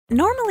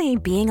Normally,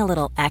 being a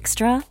little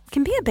extra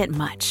can be a bit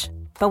much,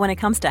 but when it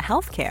comes to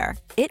healthcare,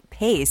 it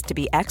pays to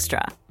be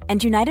extra.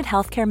 And United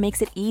Healthcare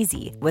makes it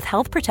easy with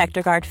Health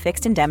Protector Guard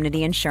fixed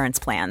indemnity insurance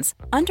plans.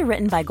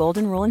 Underwritten by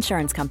Golden Rule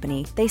Insurance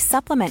Company, they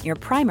supplement your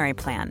primary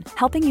plan,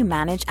 helping you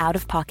manage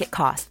out-of-pocket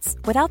costs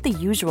without the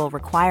usual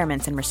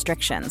requirements and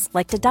restrictions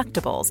like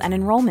deductibles and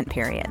enrollment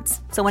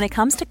periods. So when it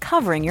comes to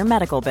covering your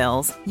medical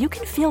bills, you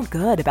can feel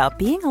good about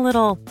being a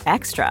little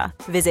extra.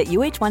 Visit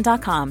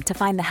uh1.com to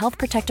find the Health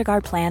Protector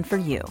Guard plan for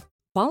you.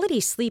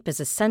 Quality sleep is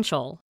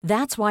essential.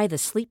 That's why the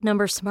Sleep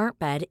Number Smart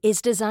Bed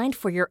is designed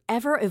for your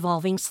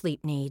ever-evolving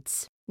sleep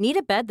needs. Need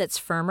a bed that's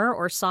firmer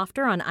or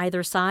softer on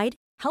either side?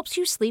 Helps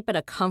you sleep at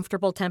a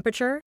comfortable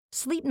temperature?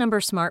 Sleep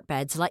Number Smart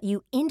Beds let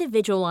you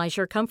individualize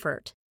your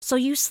comfort, so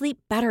you sleep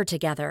better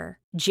together.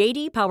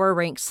 J.D. Power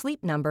ranks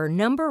Sleep Number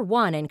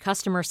 #1 in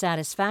customer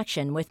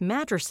satisfaction with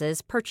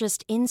mattresses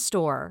purchased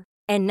in-store.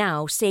 And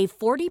now, save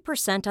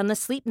 40% on the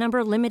Sleep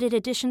Number Limited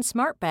Edition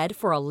Smart Bed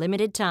for a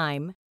limited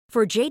time.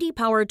 For JD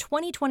Power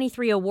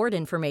 2023 award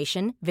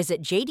information,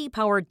 visit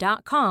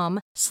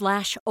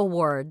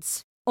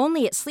jdpower.com/awards.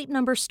 Only at Sleep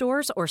Number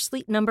stores or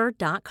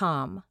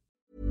sleepnumber.com.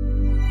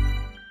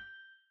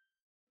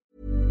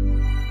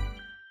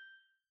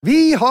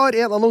 Vi har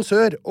en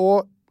annonsør,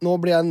 og nå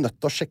blir jeg nødt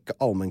til å sjekke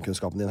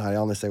allmennkunnskapen din her,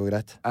 Jan, hvis det går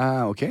greit.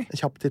 Ok. En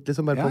kjapp titel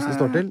som bare posten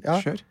står til.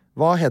 Ja. Kjør.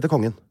 Hva heter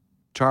kongen?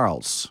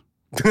 Charles.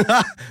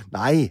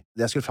 Nei,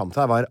 det jeg skulle frem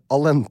til her var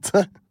Allente.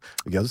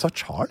 Gøy at du sa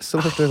Charles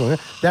som første konge.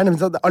 Det er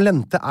nemlig at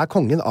Allente er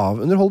kongen av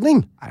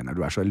underholdning. Nei, når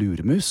du så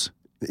luremus.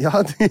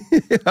 Ja,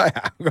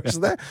 kanskje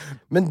det.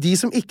 Men de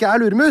som ikke er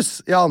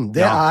luremus, Jan,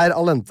 det er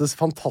Allentes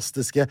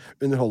fantastiske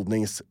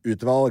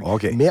underholdningsutvalg.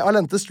 Ok. Med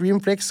Allente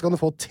Streamflex kan du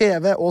få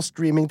TV- og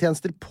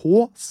streamingtjenester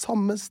på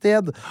samme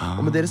sted.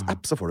 Og med deres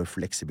app så får du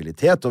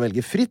fleksibilitet og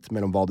velge fritt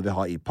mellom hva du vil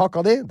ha i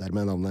pakka di.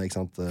 Dermed navnet, ikke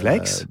sant?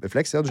 Flex.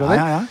 Flex, ja, du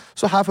skjønner. Ja.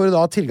 Så her får du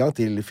da tilgang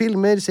til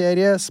filmer,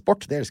 serie,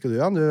 sport. Det elsker du,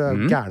 Jan. Du er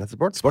gæren etter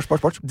sport.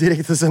 Sport.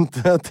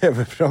 Direktesendte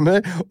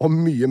TV-programmer og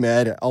mye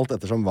mer. Alt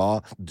ettersom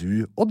hva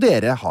du og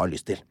dere har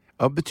lyst til.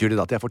 Og betyr det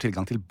da at jeg får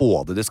tilgang til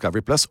både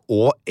Discovery Plus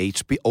og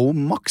HBO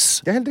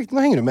Max? Det er helt riktig,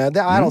 nå henger du med.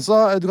 Det er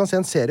altså, du kan se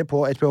en serie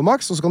på HBO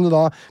Max, og så kan du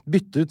da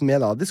bytte ut med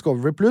da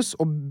Discovery Plus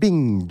og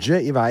binge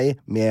i vei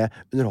med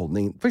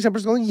underholdning. For eksempel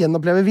så kan du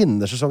gjenoppleve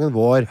vinnersesongen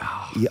vår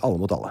i Alle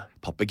mot alle.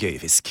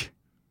 Papegøyefisk.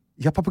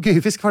 Ja,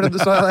 papegøyefisk var det du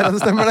sa der,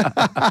 det stemmer det.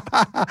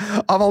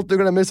 Av alt du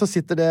glemmer, så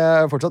sitter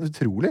det fortsatt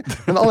utrolig.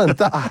 Men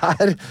Allente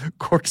er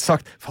kort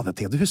sagt... Faen, jeg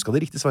tenkte du husket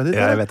det riktige svaret ditt.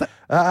 Ja, jeg vet det.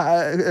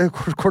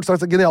 Kort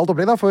sagt, genialt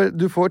opplegg da, for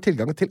du får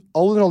tilgang til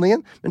all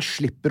underholdningen, men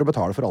slipper å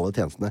betale for alle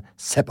tjenestene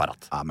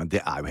separat. Ja, men det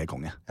er jo helt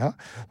konge. Ja,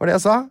 var det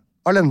jeg sa.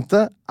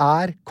 Allente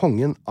er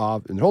kongen av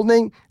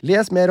underholdning.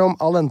 Les mer om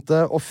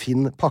Allente og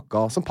finn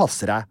pakka som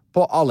passer deg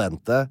på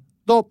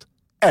allente.no.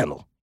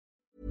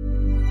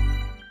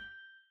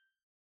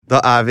 Da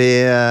er vi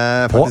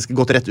faktisk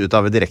gått rett ut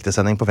av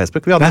direktesending på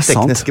Facebook. Vi hadde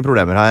tekniske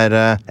problemer her.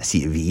 Jeg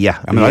sier vi, jeg.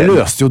 Ja, men da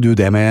løste jo du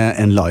det med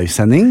en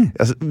livesending.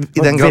 Altså,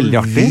 i den grad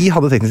vi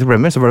hadde tekniske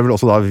problemer, så var det vel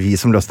også da vi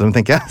som løste dem,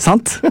 tenker jeg.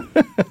 Sant?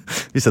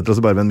 Vi setter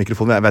oss bare med en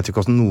mikrofon. Jeg vet jo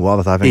ikke hvordan noe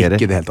av dette her fungerer.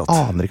 Ikke det helt tatt.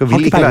 Aner ikke, og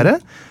vil ikke lære,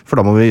 for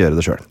da må vi gjøre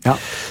det selv. Ja.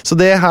 Så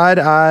det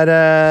her er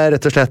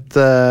rett og slett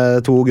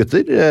to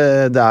gutter.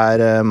 Det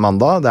er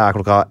mandag, det er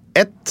klokka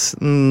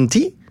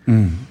 1:10.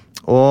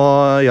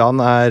 Og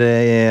Jan er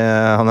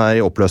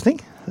i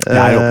oppløsning.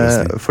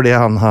 Fordi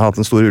han har hatt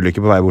en stor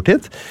ulykke på vei bort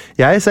hit.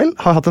 Jeg selv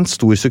har hatt en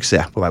stor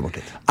suksess på vei bort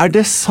hit. Er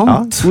det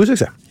sant? Ja, stor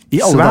suksess. I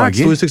alle Svært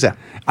dager? stor suksess.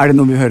 Er det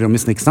noe vi hører om i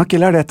Snikksnakk,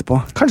 eller er det etterpå?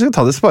 Kanskje vi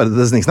skal spare det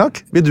til Snikksnakk?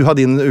 Vil du ha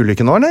din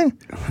ulykke nå, eller?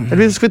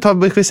 Eller skal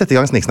vi sette i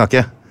gang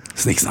Snikksnakket?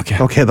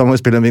 Snikksnakket. Ok, da må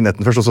vi spille den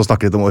vignetten først, og så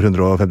snakke litt om år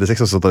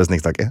 156, og så tar vi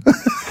Snikksnakket.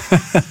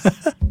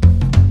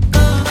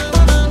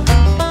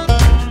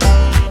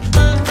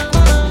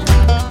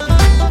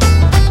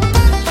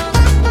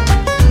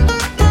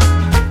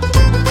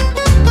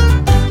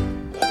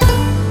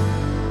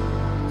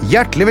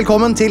 Hjertelig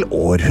velkommen til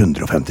år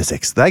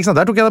 156. Det er ikke sant,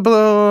 der tok jeg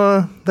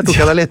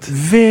deg litt.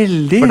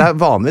 Veldig. For der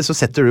vanligvis så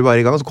setter du bare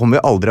i gang, og så kommer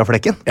vi aldri av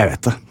flekken. Jeg vet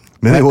det.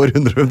 Men i år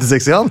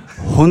 156, Jan?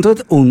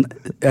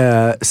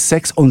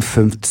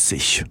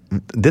 156.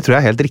 Det tror jeg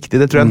er helt riktig.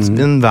 Det tror jeg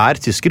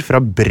enhver tysker fra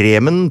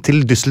Bremen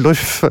til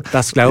Düsseldorf.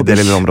 Das glaube I det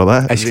lille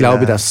området. Ich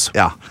glaube das.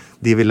 Ja,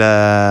 de ville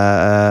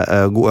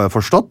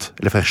forstått,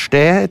 eller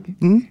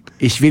verstehen.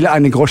 Ich will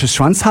eine große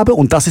Schwanz haben,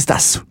 und das ist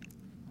das.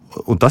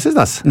 Und das ist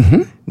das?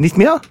 Nicht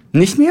mehr?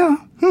 Nicht mehr.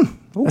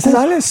 Das ist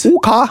alles.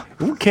 OK.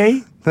 Ok.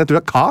 Jeg tror det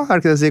er K, er det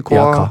ikke det jeg sier? K.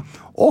 Ja, K.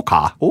 OK.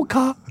 Ok.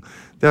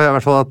 Det er i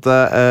hvert fall at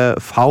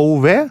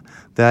VW,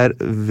 det er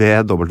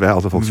VW,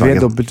 altså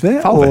Volkswagen.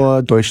 VW,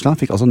 og Deutschland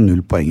fikk altså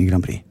 0 poeng i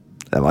Grand Prix.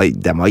 Den var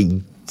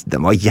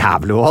Den var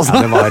jævlig også, altså.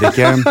 Ja, det var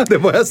ikke... Det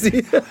må jeg si.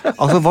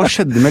 Altså, hva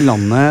skjedde med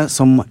landet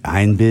som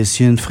ein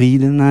bisschen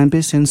Frieden, ein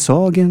bisschen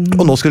Sorgen?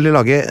 Og nå skulle de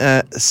lage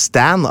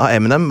Stan av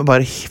Eminem,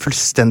 bare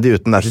fullstendig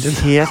uten der.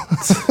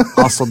 Helt...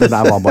 Altså, det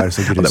der var bare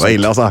så grusomt. Det var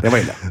ille, altså. Det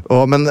var ille.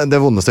 Men det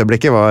vondeste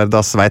øyeblikket var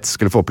da Sveits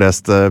skulle få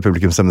opplest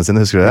publikumsstemmene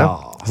sine, husker du det? Ja.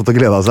 Han satt og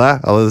gledet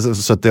seg, hadde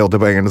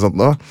 70-80 poeng eller sånt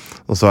nå,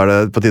 og så er det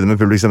på tide med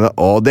publikumsstemmene,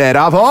 og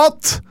dere har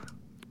fått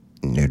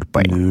 0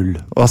 poeng. 0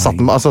 Og han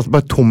satt altså,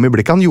 bare tom i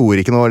blikket, han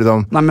gjorde ikke noe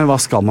liksom, Nei, men hva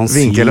skal man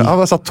si? vinkel. Han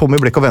var satt tom i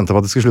blikket og ventet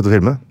på at de skulle slutte å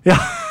filme. Ja,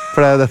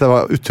 For dette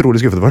var utrolig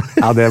skuffende for han.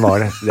 ja det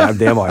var det.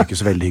 Det var ikke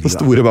så veldig Den hyggelig.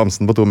 da. store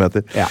bamsen på 2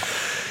 meter. Ja.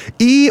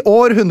 I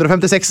år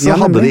 156 så Ja,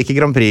 hadde nemlig. de ikke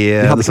Grand Prix, De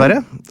hadde ikke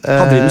dessverre.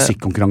 Hadde de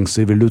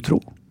musikkonkurranser, vil du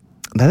tro?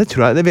 Nei,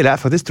 det ville jeg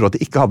faktisk tro at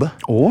de ikke hadde.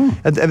 Åh.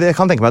 Jeg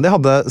kan tenke meg at de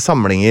hadde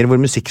samlinger hvor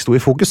musikk sto i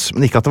fokus,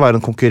 men ikke at det var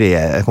en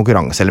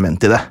konkurranseelement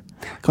i det.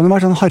 Kan det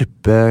være sånn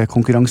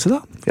harpekonkurranse,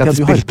 da? Ja, de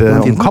hadde jo spilte harpe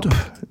på en om fot, kapp du.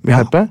 med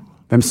harpe.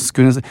 Hvem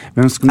skulle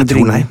Jeg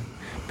tror nei.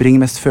 bringe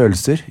mest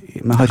følelser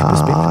med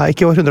harpespill?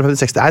 Ikke i år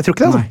 156. Nei, jeg tror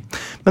ikke det. Nei. Altså.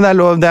 Men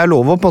det er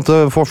lov å på en måte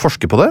få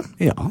forske på det.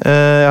 Ja.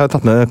 Jeg har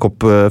tatt med en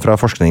kopp fra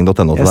forskning.no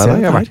til Jeg ser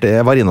deg.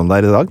 Jeg var innom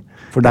der i dag.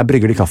 For der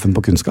brygger de kaffen på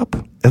kunnskap.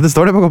 Ja, det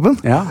står det på koppen.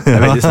 Ja, det er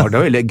veldig smart. Det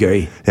er veldig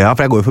gøy. Ja,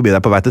 for jeg går jo forbi deg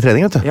på vei til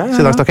trening, vet du. Ja, ja,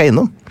 Så i dag ja. stakk jeg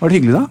innom. Var det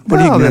hyggelig, da? Var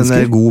det Ja, hyggelige det er en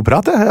mennesker? god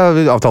prat, jeg.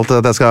 Jeg har avtalt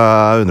at jeg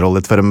skal underholde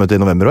litt før møtet i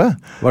november også.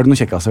 Var det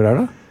noen kjekkaser der,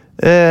 da?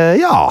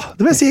 Ja,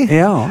 det vil jeg si.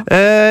 Ja.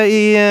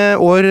 I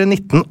år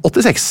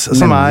 1986,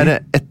 som er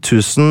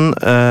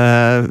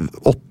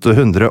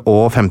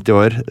 1850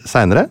 år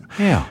senere,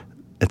 Ja.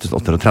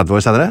 1830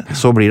 år senere,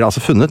 så blir det altså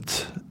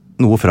funnet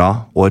noe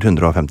fra år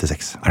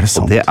 156. Er det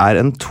sant? Og det er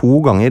en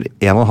 2 ganger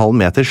 1,5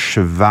 meter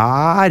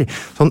svær,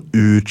 sånn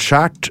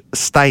utskjært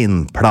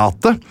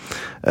steinplate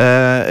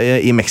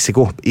i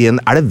Mexico, i en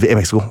elv i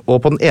Mexico.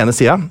 Og på den ene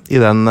siden i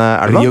den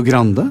elva, Rio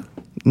Grande?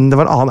 det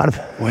var en annen elv.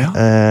 Å, ja.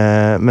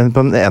 Men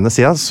på den ene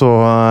siden så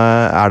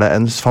er det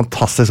en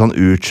fantastisk sånn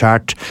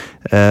utskjært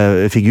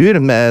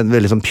figur med et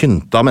veldig sånn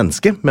pynta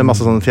menneske, med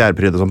masse sånn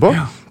fjærpryd og sånn på.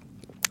 Ja.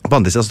 På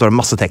andre siden står det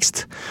masse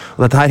tekst.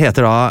 Og dette her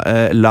heter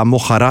da La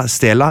Mojara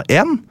Stela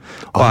 1,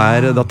 og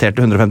er datert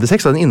til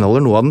 156, og den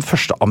inneholder noe av den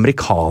første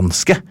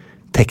amerikanske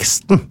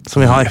teksten som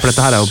vi har. For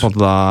dette her er jo på en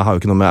måte da, har jo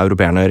ikke noe med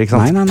europeerne å gjøre, ikke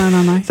sant?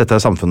 Nei. Så dette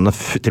er samfunnene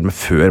til og med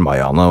før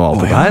mayaene og alt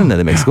dette her,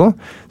 nede i Mexico.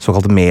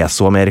 Såkalt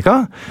Mesoamerika.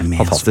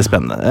 Fantastisk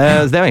spennende.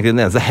 Så det er jo egentlig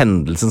den eneste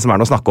hendelsen som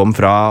er noe å snakke om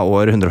fra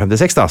år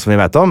 156, da, som vi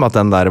vet om, at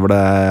den der ble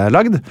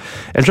lagd.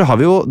 Ellers så har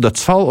vi jo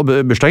dødsfall og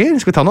bursdager.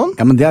 Skal vi ta noen?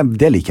 Ja, men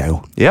det liker jeg jo.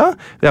 Ja,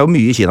 det er jo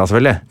mye i Kina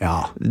selvfølgelig. Ja.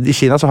 I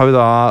Kina så har vi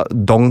da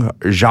Dong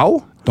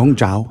Zhao. Dong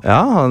Zhao. Ja,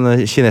 han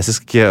er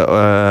kinesisk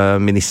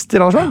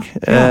minister av noe slag.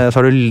 Så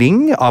har du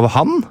Ling av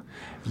Han.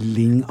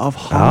 Ling av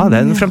Ja, Han. det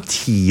er en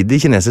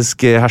fremtidig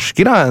kinesisk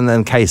hersker, da,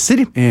 en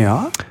keiser. Ja.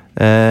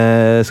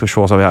 Skal vi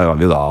se, så har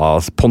vi da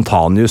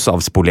Pontanius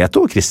av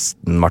Spoleto,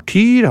 kristen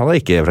martyr, han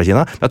er ikke fra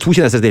Kina. Det er 2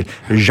 kinesere til.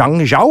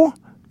 Zhang Zhao,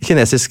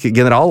 kinesisk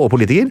general og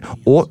politiker,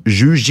 og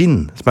Zhu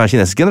Jin, som er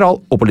kinesisk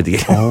general og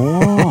politiker.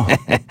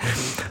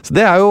 Så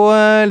det er jo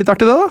litt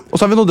artig det da. Og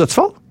så har vi noe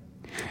dødsfall.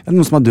 Er det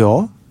noen som er død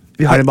også?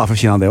 Er det bare for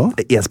Kina det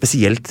også? En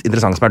spesielt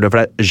interessant som er død, for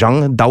det er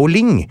Zhang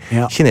Daoling,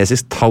 Ja.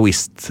 kinesisk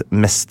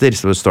taoistmester,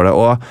 så står det,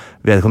 og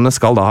vedkommende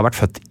skal da ha vært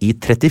født i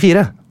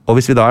 34. Og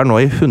hvis vi da er nå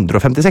i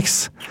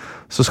 156,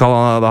 så skal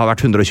han da ha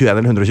vært 121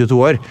 eller 122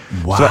 år.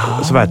 Wow.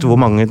 Så vet du hvor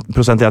mange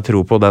prosent jeg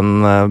tror på den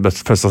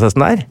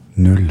fødselsattesten er?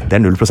 0. Det er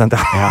 0%,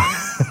 ja.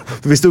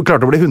 Hvis du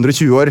klarte å bli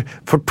 120 år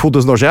for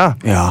 2000 år siden,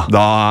 Ja.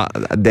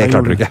 det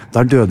klarte du ikke.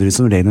 Da døde de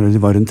som regel når de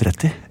var rundt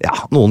 30. Ja,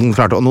 noen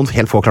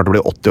helt få klarte å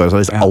bli 80 år, så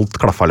hvis Ja. alt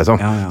klaffa, liksom.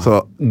 Ja.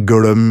 Så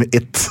glem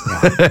it.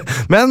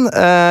 Men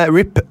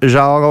RIP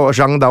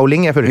Zhang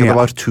Daoling, jeg føler ikke at det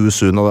var too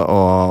soon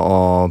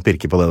å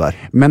pirke på det der.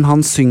 Men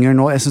han synger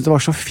nå, jeg synes det var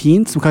så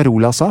fint, som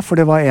Carola sa, for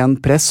det var en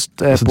prest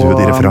Så du og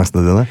de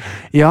referansene dine?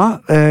 Ja,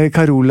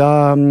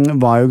 Carola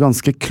var jo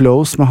ganske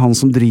close med han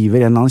som driver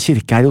en eller annen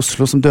kirke her i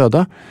Oslo som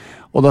døde.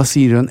 Og da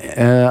sier hun,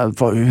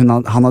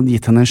 han hadde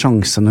gitt henne en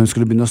sjanse når hun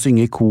skulle begynne å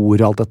synge i kor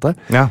og alt dette.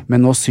 Ja.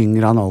 Men nå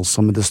synger han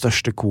altså med det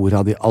største koret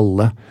av de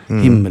alle,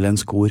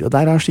 himmelens kor. Og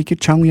der er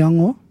sikkert Chang Yang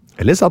også.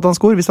 Eller Satans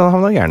kor, hvis han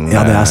havner gæren.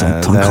 Ja, det er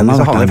sant. Han kan ha hvis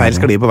vært han havner i der feil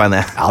nede. skli på vei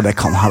ned. Ja, det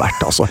kan ha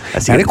vært, altså.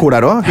 Jeg sier det kor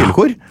der også,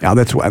 hyllekor. Ja,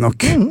 det tror jeg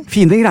nok.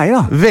 Fine greier,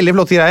 da. Veldig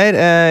flotte greier.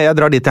 Jeg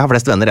drar dit jeg har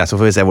flest venner, så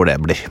får vi se hvor det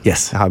blir.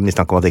 Yes. Jeg har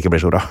mistanke om at det ikke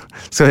blir så bra.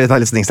 Skal vi ta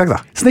litt snikksnakk,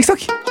 da?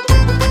 Snikksnakk.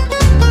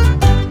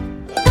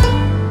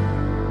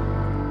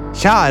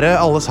 Kjære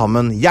alle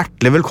sammen,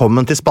 hjertelig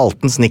velkommen til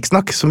spalten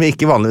Snikksnakk, som vi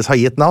ikke vanligvis har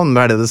gitt navn,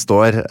 men er det det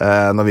står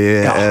når vi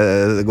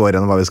går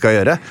gjennom hva vi skal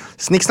gjøre.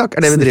 Snikksnakk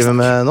er det vi driver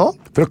med nå.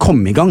 For å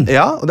komme i gang.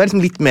 Ja, og det er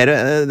liksom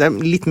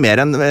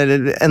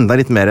enda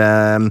litt mer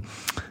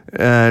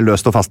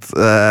løst og fast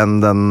enn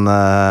den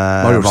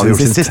hva vi gjorde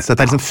siden sist. Så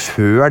dette er liksom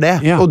før det.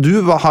 Ja. Og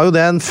du har jo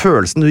den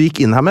følelsen du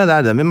gikk inn her med, det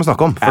er den vi må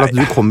snakke om. For at du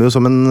kom jo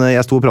som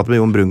jeg sto og pratet med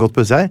Jon Brungot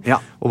på huset her, Ja.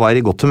 og var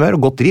i godt humør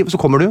og godt driv, og så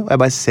kommer du, og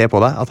jeg bare ser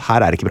på deg at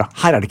her er det ikke bra.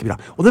 Her er det ikke bra.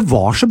 Og det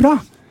var så bra.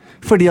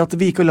 Fordi at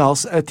vi gikk og la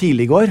oss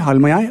tidlig i går,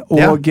 Harlem og jeg, og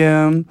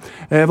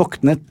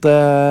våknet,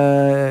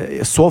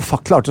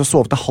 klarte å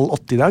sove til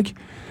 7:30 i dag.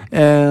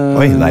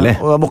 Oi, deilig.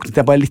 Og da våknet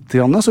jeg bare litt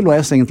grann, så lå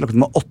jeg i sengen til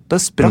klokken var 8,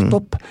 spratt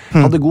opp,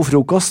 hadde god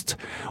frokost,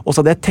 og så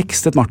hadde jeg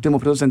tekstet Martin,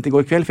 vår produsent, i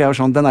går kveld, for jeg var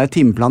sånn, den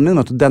timeplanen min,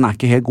 vet du, den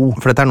ikke helt god.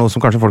 For dette noe som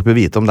kanskje folk bør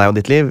vite om deg og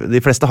ditt liv. De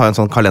fleste har jo en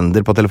sånn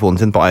kalender på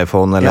telefonen sin, på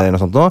iPhone eller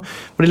noe sånt nå,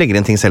 hvor de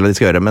legger inn ting selv og de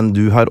skal gjøre, men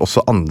du har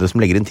også andre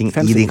som legger inn ting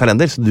i din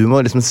kalender, så du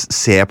må liksom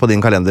se på din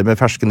kalender med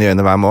ferske nye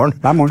øyne hver morgen.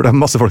 For det er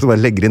masse folk som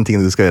bare legger inn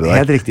ting du skal gjøre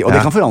der. Helt riktig, og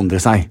det kan forandre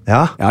seg.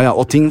 Ja,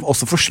 og ting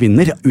også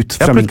forsvinner ut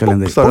fra min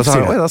kalender. Oi,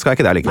 da skal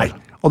jeg ikke det likevel.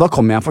 Og da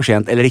kommer jeg for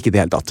sent, eller ikke i det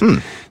hele tatt.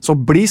 Så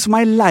bli som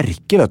ei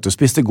lerke, vet du.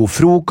 Spiste god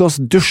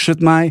frokost, dusjet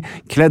meg,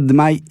 kledde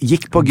meg,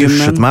 gikk på gymmen.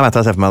 Dusjet meg, vet du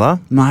hva jeg ser for meg da?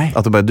 Nei.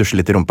 At du bare dusjer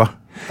litt i rumpa.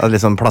 At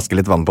liksom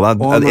plasker litt vann på deg.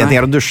 En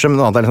ting å dusje,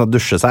 men noe annet liksom å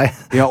dusje seg.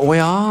 Ja.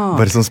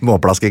 Bare sånn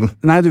småplasking.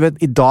 Nei, du vet,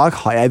 i dag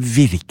har jeg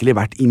virkelig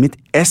vært i mitt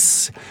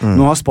ess.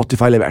 Nå har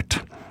Spotify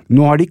levert.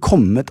 Nå har de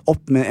kommet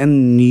opp med en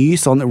ny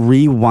sånn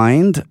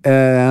rewind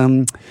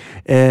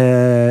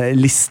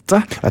liste.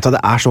 Vet du,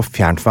 det så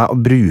fjernt for meg å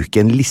bruke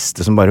en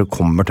liste som bare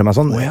kommer til meg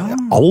sånn.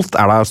 Alt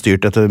da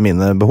styrt etter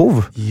mine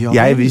behov.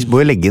 Jeg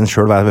må jo legge inn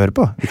selv hva jeg vil høre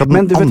på. Ikke at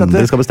noen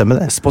andre skal bestemme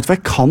det. Spotify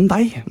kan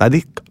deg. Nei,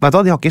 vet du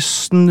hva,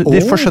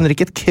 de forskjønner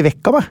ikke et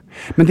kvekk av meg.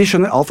 Men de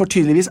skjønner alt for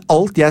tydeligvis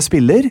alt jeg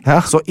spiller.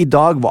 Så i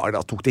dag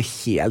tok det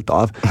helt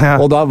av.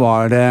 Og da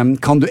var det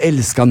Kan du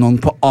elske noen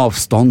på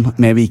avstand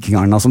med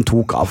vikingarna som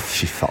tok av.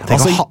 Fy faen.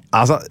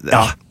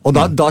 Og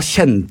da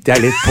kjente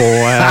jeg litt på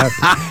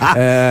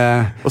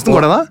hvordan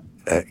går det da?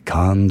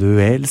 Kan du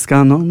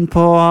elske noen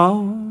på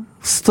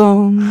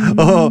avstand?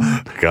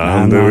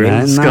 Kan du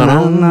elske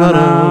noen?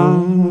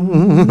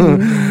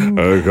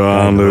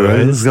 Kan du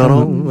elske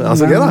noen?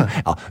 Altså gøy da?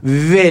 Ja,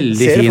 veldig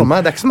fin. Ser det for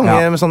meg, det ikke så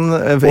mange med sånn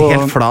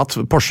helt flat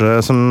Porsche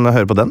som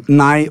hører på den.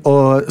 Nei,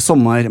 og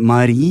Sommer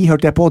Marie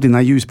hørte jeg på,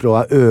 dine ljusblå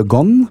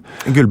øgon.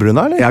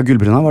 Gullbruna, eller? Ja,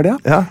 gullbruna var det,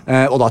 ja.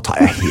 Og da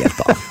tar jeg helt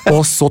av.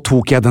 Og så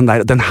tok jeg den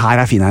der, den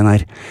her fin, den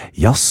her.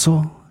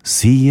 Jaså,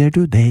 sier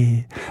du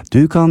det,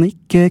 du kan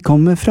ikke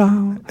komme fra.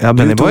 Ja,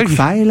 du tok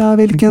feil av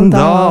hvilken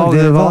dag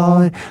det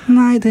var.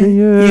 Nei, det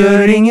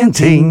gjør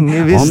ingenting.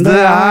 Hvis det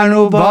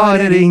noe,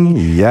 bare ring.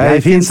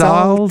 Jeg finnes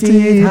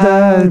alltid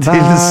der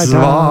til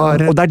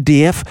svar. Og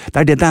det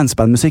det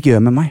dansebandmusikk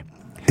gjør med meg.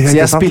 Så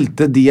jeg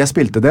spilte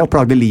det og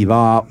plagde livet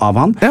av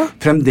han.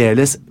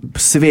 Fremdeles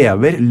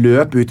svever,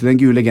 løp ut i den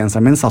gule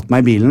genseren min, satt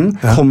meg i bilen,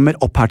 kommer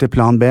opp her til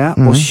plan B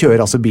og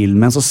kjører altså bilen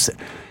min.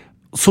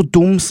 Så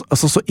dum,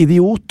 altså så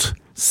idiot,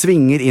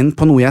 svinger inn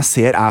på noe jeg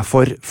ser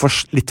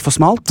litt for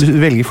smalt. Du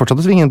velger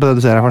fortsatt å svinge inn på det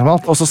du ser for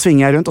smalt? Og så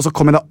svinger jeg rundt, og så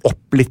kommer jeg da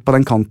opp litt på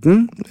den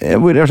kanten.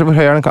 Hvor høy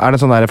den? Det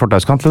sånn der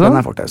fortauskant? Liksom?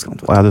 Den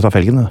fortauskant. Åja, du tar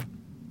felgen, du.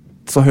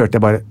 Så hørte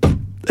jeg bare...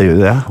 Det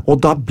gjør det. Og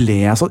da ble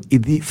jeg så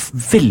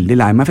veldig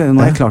lei meg, for nå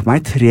har jeg klart meg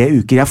i 3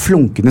 uker. Jeg har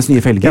flunkenes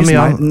nye felger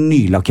som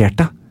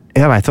nylakkerte.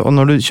 Jeg vet det, og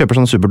når du kjøper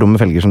sånne superdumme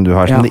felger som du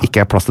har, som det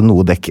ikke plass til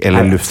noe dekk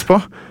eller luft på,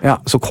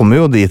 så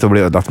kommer jo de til å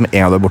bli ødelagt med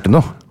en av deg borte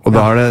nå. Og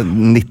da det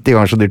 90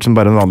 ganger så dyrt som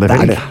bare en vanlig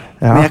felg.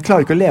 Men jeg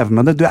klarer ikke å leve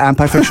med det. Du en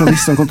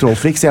perfeksjonist og en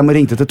kontrollfrik, så jeg må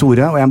ringe til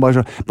Tore, og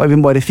vi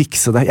må bare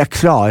fikse det. Jeg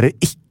klarer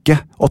ikke,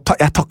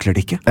 jeg takler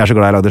det ikke. Jeg så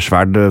glad jeg lagde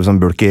sverd sånn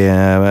bulk i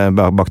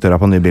bakdøra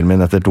på nybilen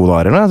min etter 2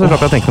 dager, så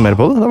slapp jeg å tenke noe mer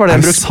på det. Da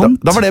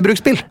var det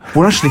bruksspill.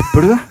 Hvordan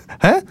slipper du det?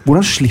 Hæ?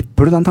 Hvordan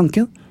slipper du den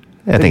tanken?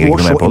 Jeg tenker ikke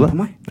noe mer på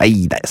det. Nei,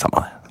 det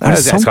samme.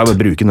 Jeg skal bare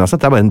bruke den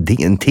uansett. Det bare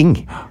en ting.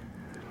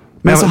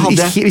 Men så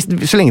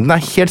lenge den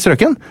helt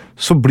strøken,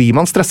 så blir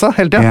man stresset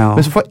hele tiden.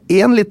 Men så får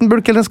en liten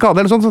bulk eller en skade,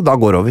 eller sånt, så da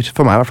går det over.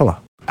 For meg i hvert fall da.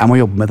 Jeg må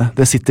jobbe med det.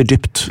 Det sitter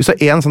dypt. Hvis du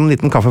har en sånn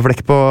liten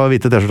kaffeflekk på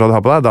hvite t-skjorta du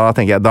har på deg, da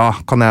tenker jeg, da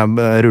kan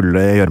jeg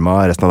rulle i gjørma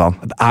resten av dagen.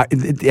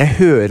 Jeg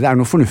hører det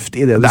noe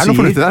fornuftig i det du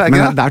sier,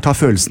 men der tar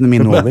følelsene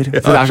mine over.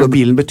 For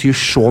bilen betyr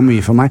så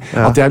mye for meg,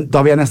 at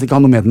da vil jeg nesten ikke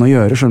ha noe med den å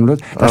gjøre, skjønner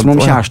du? Det som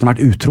om kjæresten har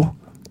vært utro.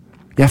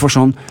 Jeg får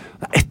sånn,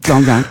 det et eller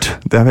annet gærent.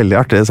 Det veldig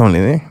artig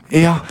sammenligning.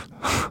 Ja.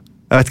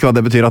 Jeg vet ikke hva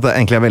det betyr, at det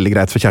egentlig veldig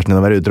greit for kjæresten din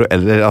å være utro,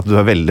 eller at du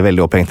veldig,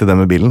 veldig opphengt i det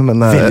med bilen,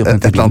 men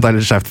et eller annet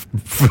litt skjevt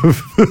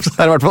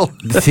her i hvert fall.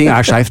 Ting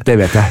skjevt, det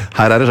vet jeg.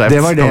 Her det skjevt.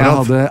 Det var det jeg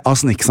hadde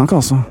av snikksnakk,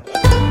 altså.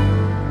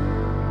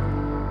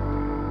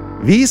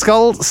 Vi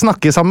skal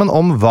snakke sammen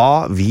om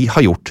hva vi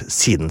har gjort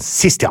siden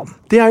sist, Jan.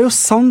 Det jo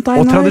sant,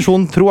 Einar. Og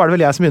tradisjon tro det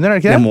vel jeg som begynner, det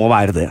ikke det? Det må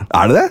være det.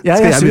 Det?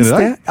 Skal jeg begynne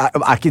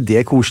det? Ikke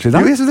det koselig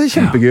da? Jo, jeg synes det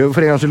kjempegøy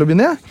for en gang til å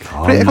begynne.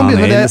 For jeg kan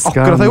begynne med det jeg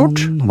akkurat har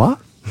gjort. Hva?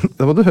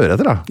 Da må du høre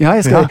etter da. Ja,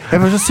 jeg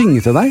får så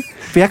synge til deg.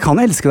 For jeg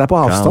kan elske deg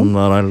på avstand. Kan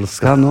man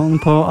elske noen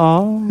på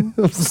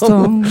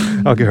avstand.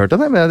 Jeg har ikke hørt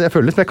den, men jeg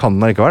føler litt som jeg kan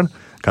den likevel.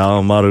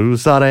 Kan man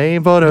rusa deg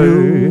på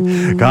rød,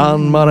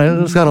 kan man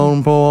elske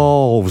noen på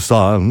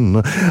avstand.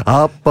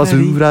 Appa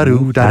sura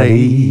ruta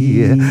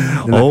deg,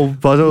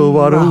 oppa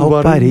soba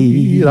ruba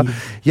ri.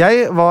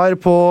 Jeg var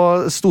på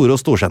Store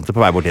og Storsenter på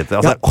vei bort hit.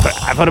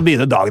 For å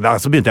begynne dagen da,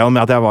 så begynte jeg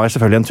med at jeg var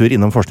selvfølgelig en tur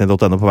innom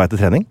forskning.no på vei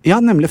til trening.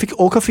 Ja, nemlig.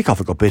 Og fikk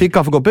kaffekopper.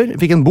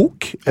 Fikk en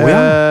bok,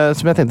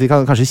 som jeg tenkte vi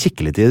kan kanskje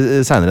kikke litt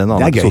i senere en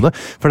annen episode.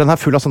 For den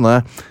full av sånne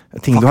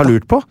ting du har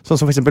lurt på. Sånn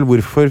som for eksempel,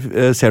 hvorfor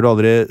ser du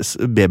aldri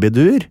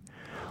babyduer?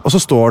 Og så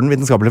står den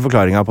vitenskapelige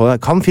forklaringen på det.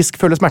 Kan fisk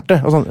føle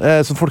smerte? Og sånn,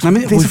 så folk, Nei,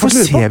 men hvorfor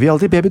ser vi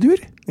aldri babyduer?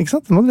 Ikke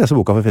sant? Det må du lese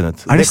boka for å finne ut.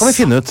 Er Det kan vi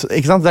finne ut,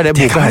 ikke sant? Det er det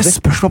Det boka kan være heter.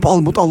 spørsmål på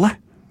Alle mot alle.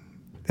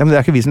 Ja, men det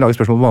er ikke vi som lager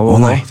spørsmål på Å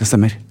alle. nei, det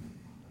stemmer.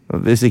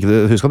 Hvis ikke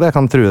du husker det, jeg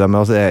kan true deg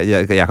med å si,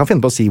 jeg kan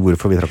finne på å si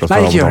hvorfor vi trakk oss Nei,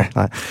 fra ikke alle gjør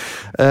Nei.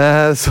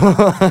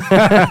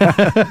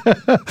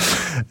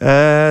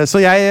 Så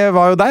jeg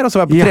var jo der, og så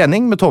var jeg på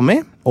trening med Tommy.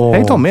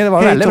 Hei Tommy, det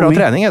var Hei, veldig Tommy. bra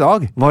trening i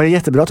dag. Var det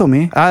jättebra,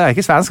 Tommy? Jeg er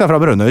ikke svensk, jeg er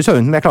fra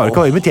Brønnøysund, men jeg klarer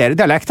ikke å imitere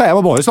dialekta. Jeg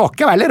må bare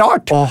snakke veldig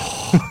rart.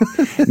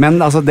 Men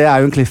altså, det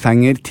er jo en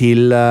cliffhanger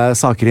til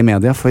saker i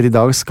media, for i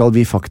dag skal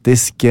vi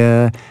faktisk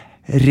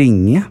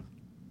ringe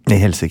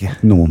I helsike.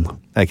 noen.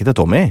 Det er ikke til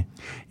Tommy.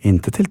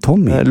 Inte til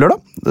Tommy.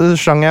 Lørdag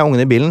slang jeg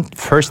ungene I bilen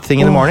first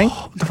thing in the morning.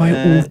 Det var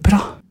jo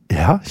opera.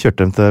 Ja,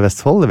 kjørte dem til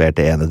Vestfold,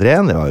 leverte 1-3.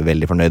 De var jo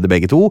veldig fornøyde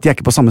begge to. De er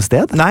ikke på samme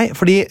sted? Nei,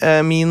 fordi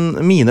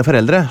mine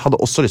foreldre hadde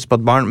også lyst på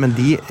et barn, men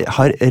de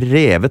har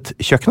revet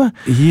kjøkkenet.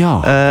 Ja.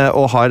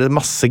 Og har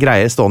masse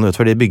greier stående ut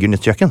for de bygger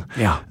nytt kjøkken.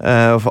 Ja.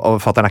 Og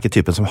fatteren er ikke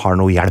typen som har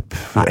noe hjelp.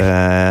 Nei,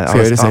 skal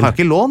gjøre det Han selv. har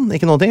ikke lån,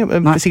 ikke noen ting.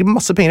 Nei. Sikkert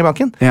masse penger I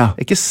banken. Ja.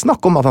 Ikke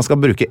snakk om at han skal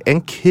bruke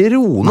en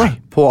krone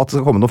på at det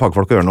skal komme noen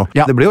fagfolk og gjøre noe.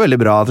 Ja. Det blir jo veldig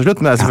bra til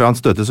slutt, men han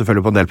støter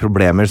selvfølgelig på en del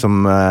problemer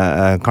som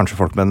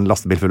kanskje folk med en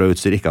lastebil full av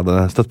utstyr ikke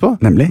hadde støtt på.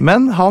 Nemlig.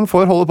 Men han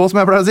får holde på, som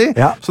jeg pleier å si.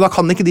 Ja. Så da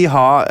kan ikke de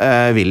ha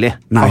Willy.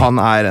 Nei. For han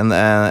er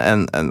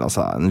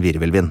en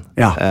virvelvind.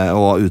 Ja.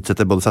 Og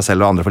utsetter både seg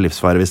selv og andre for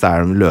livsfare hvis det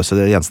er løse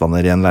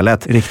gjenstander I en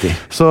leilighet. Riktig.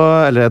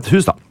 Eller et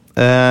hus, da.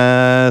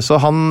 Så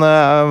han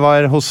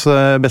var hos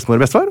bestemor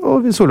og bestefar,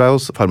 og Solveig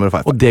hos farmor og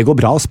farfar. Og det går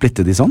bra å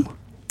splitte de sånn?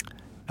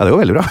 Ja, det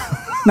går veldig bra.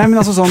 Nei, men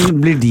altså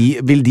sånn,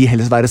 vil de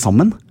helst være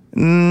sammen?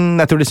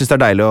 Jeg tror de synes det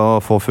er deilig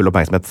å få full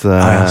oppmerksomhet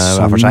ja,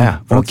 hver for seg. Ja.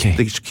 For ok.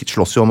 De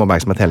slåss jo om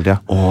oppmerksomhet hele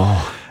tida.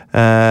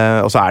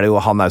 Og så er det jo,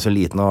 han er jo så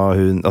liten,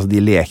 og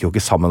de leker jo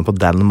ikke sammen på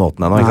den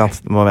måten ennå. Ikke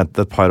sant? Du må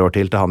vente et par år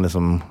til han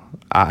liksom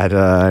er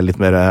litt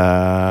mer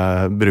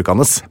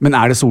brukende. Men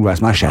er det Solveig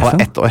som er Han sjefen?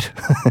 er 1 år.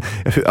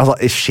 Altså,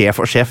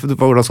 sjef og sjef,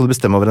 hvordan skal du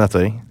bestemme over en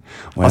 1-åring?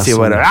 ja, Han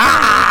sier bare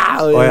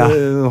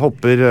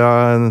hopper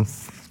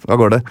Hva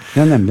går det?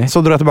 Ja, nemlig.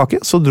 Så dro jeg tilbake,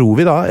 så dro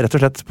vi da rett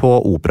og slett på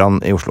operaen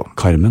I Oslo.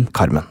 Carmen.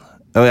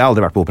 Og jeg har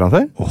aldri vært på operaen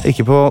før.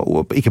 Ikke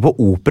på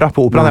opera.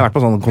 På operaen jeg har vært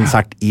på sånn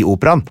konsert I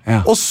operaen.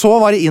 Ja. Og så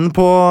var det inn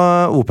på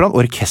operaen,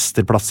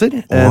 orkesterplasser.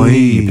 Oi.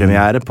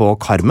 Nypremiere på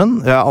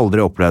Carmen. Jeg har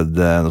aldri opplevd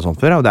noe sånt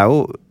før. Og det er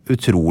jo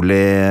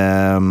utrolig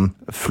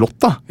flott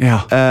da. Ja.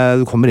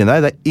 Du kommer inn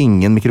der, det er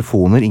ingen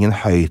mikrofoner, ingen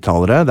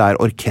høyttalere, det er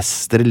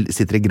orkester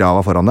sitter I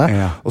grava foran deg,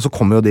 Ja. og så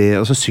kommer jo de,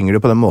 og så synger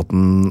de på den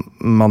måten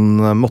man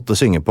måtte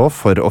synge på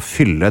for å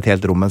fylle et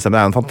helt rom med en stemme.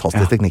 Det er jo en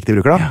fantastisk teknikk de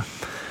bruker da.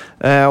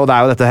 Og det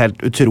er jo dette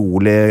helt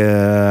utrolig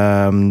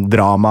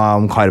drama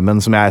om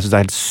Carmen som jeg synes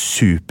er helt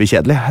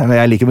superkjedelig.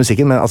 Jeg liker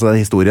musikken, men altså,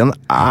 historien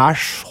er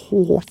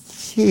så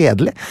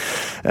kjedelig.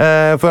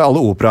 For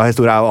alle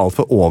operahistorier er jo alt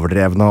for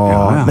overdrevne.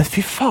 Men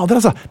fy fader,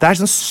 altså. Det er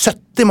sånn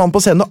 70 mann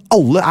på scenen, og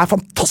alle er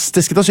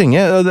fantastiske til å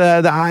synge.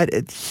 Det er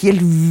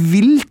helt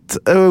vilt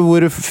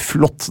hvor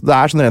flott det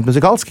er sånn rent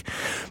musikalsk.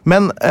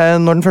 Men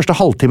når den første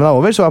halvtimen er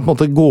over, så har på en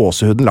måte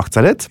gåsehuden lagt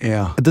seg litt.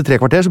 Ja. Etter 3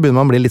 kvarter så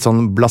begynner man å bli litt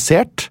sånn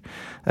blasert.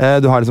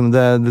 Du har liksom,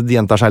 det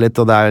gjentar seg litt,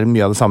 og det er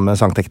mye av det samme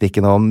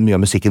sangteknikken, og mye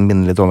av musikken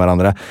minner litt om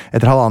hverandre.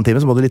 Etter 1,5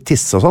 time så må du litt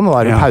tisse og sånn, og da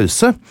er det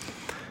pause.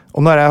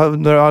 Og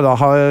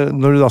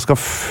når du da skal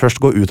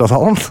først gå ut av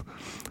salen,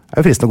 det er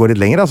jo fristende å gå litt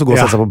lenger, altså gå og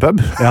sette seg på pub.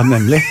 Ja,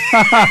 nemlig.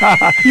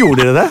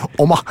 Gjorde dere det?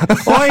 Omma!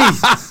 Oi!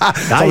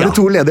 Så var det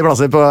 2 ledige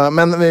plasser på,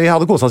 men vi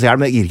hadde koset oss i hjel,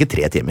 men det gir ikke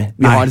 3 timer.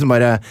 Vi har liksom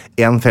bare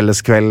en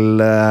felles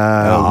kveld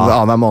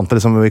annen måned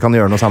liksom, hvor vi kan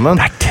gjøre noe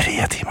sammen. Det er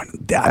 3 timer.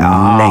 Det er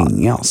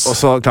lenge, altså. Og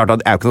så klart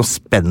at jeg er jo ikke noe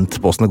spent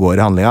på hvordan det går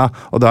i handlinga,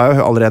 og da har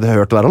jeg jo allerede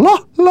hørt det der la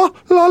la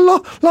la la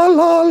la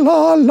la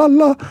la la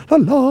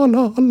la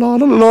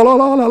la la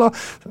la la la.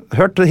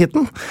 Hørt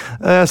hitten.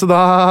 Så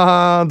da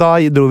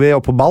dro vi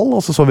opp på ball,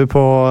 og så vi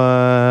på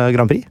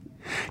Grand Prix.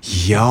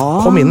 Ja.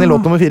 Kom inn I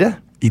låt nummer 4.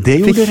 Det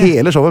gjorde Fikk dere.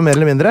 hele showet mer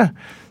eller mindre.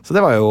 Så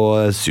det var jo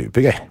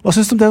supergøy. Hva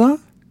synes du om det da?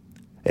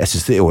 Jeg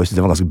synes det var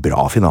en ganske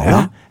bra finale.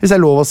 Ja. Hvis det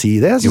er lov å si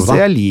det. Jo da.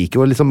 Jeg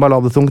liker jo liksom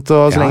balladetungt,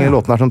 og så Ja, lenge ja.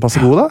 låten er sånn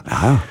passe god da.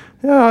 Ja.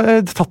 Jeg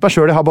har tatt meg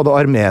selv, jeg har både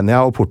Armenia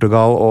og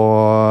Portugal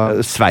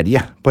og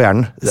Sverige på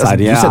hjernen.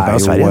 Sverige du sendte meg er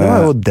jo, Sverige, det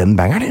var jo den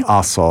bangeren.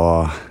 Altså,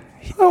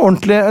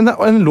 Ordentlig,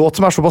 en låt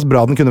som er såpass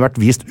bra den kunne vært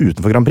vist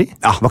utenfor Grand Prix.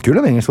 Ja, det var kul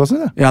den engelske også,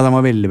 synes jeg. ja, den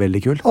var veldig,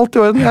 veldig kul. Alt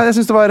I orden. Jeg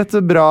synes det var et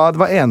bra,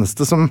 det var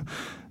eneste som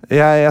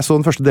jeg så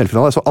den første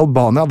delfinalen, jeg så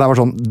Albania, det var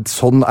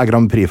sånn er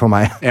Grand Prix for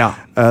meg. Ja.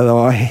 Det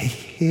var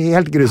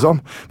helt grusom.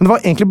 Men det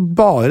var egentlig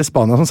bare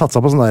Spania som satsa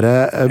på sånn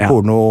der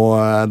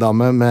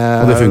pornodame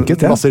med Og det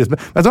funket, ja. masse rytme.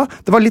 Vet du hva?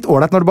 Det var litt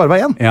ordentlig når det bare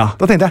var én. Ja.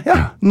 Da tenkte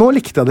jeg, nå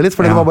likte jeg det litt,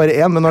 fordi Ja. det var bare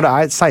én, men når det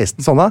er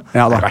 16 sånne,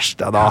 Ja, da. det er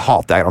verst, da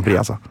hater jeg Grand Prix,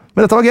 altså.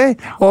 Men dette var gøy,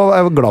 og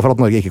jeg var glad for at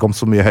Norge ikke kom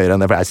så mye høyere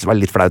enn det, for jeg synes det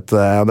var litt flaut.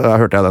 Da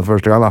hørte jeg den for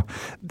første gang, da.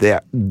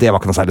 Det var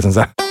ikke noe særlig,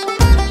 synes jeg.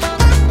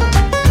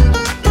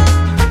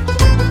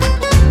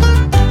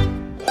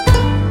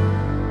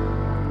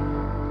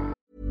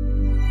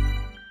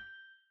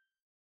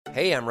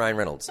 Hey, I'm Ryan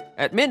Reynolds.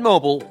 At Mint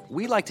Mobile,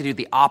 we like to do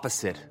the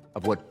opposite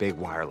of what Big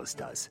Wireless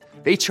does.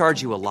 They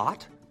charge you a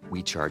lot,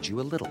 we charge you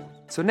a little.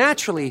 So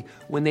naturally,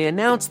 when they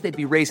announced they'd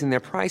be raising their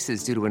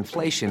prices due to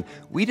inflation,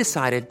 we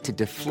decided to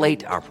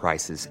deflate our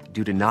prices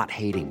due to not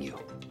hating you.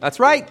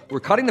 That's right. We're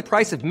cutting the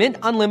price of Mint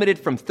Unlimited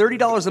from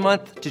 $30 a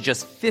month to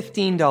just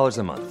 $15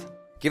 a month.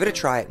 Give it a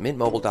try at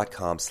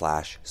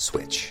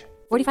mintmobile.com/switch.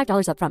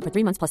 $45 up front for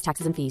 3 months plus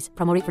taxes and fees.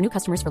 Promo rate for new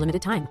customers for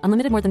limited time.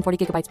 Unlimited more than 40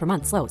 gigabytes per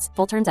month. Slows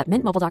full terms at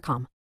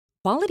mintmobile.com.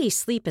 Quality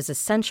sleep is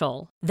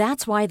essential.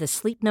 That's why the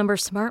Sleep Number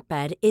Smart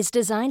Bed is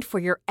designed for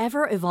your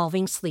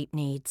ever-evolving sleep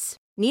needs.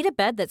 Need a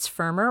bed that's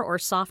firmer or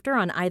softer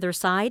on either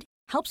side?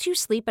 Helps you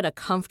sleep at a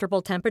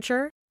comfortable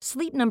temperature?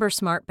 Sleep Number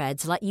Smart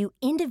Beds let you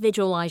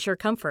individualize your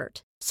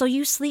comfort, so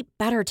you sleep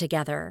better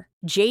together.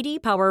 J.D.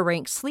 Power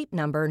ranks Sleep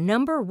Number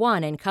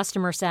 #1 in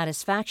customer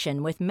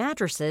satisfaction with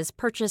mattresses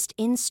purchased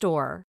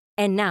in-store.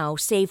 And now,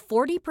 save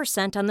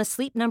 40% on the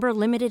Sleep Number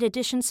Limited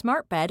Edition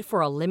Smart Bed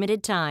for a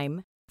limited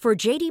time. For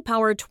J.D.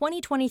 Power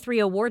 2023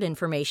 award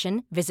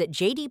information, visit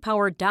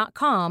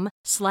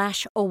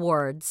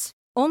jdpower.com/awards.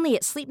 Only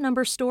at Sleep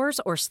Number stores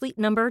or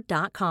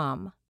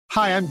sleepnumber.com.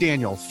 Hi, I'm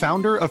Daniel,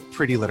 founder of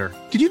Pretty Litter.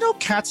 Did you know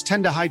cats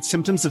tend to hide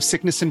symptoms of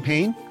sickness and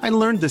pain? I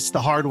learned this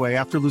the hard way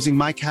after losing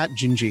my cat,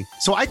 Gingy.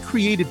 So I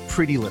created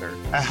Pretty Litter,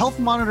 a health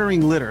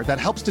monitoring litter that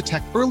helps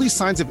detect early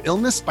signs of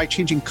illness by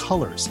changing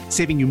colors,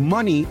 saving you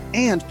money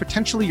and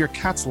potentially your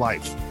cat's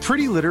life.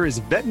 Pretty Litter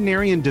is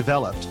veterinarian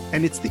developed,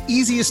 and it's the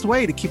easiest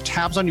way to keep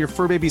tabs on your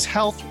fur baby's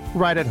health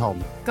right at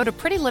home. Go to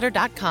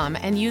prettylitter.com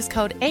and use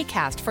code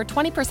ACAST for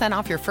 20%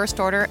 off your first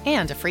order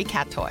and a free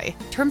cat toy.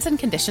 Terms and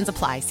conditions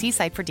apply. See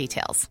site for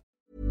details.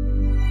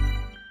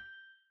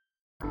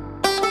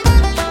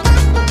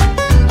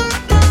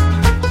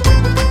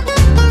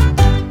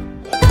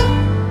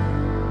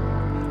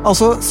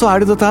 Altså, så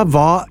er det dette her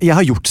hva jeg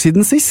har gjort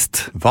siden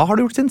sist. Hva har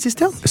du gjort siden sist,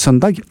 Jan?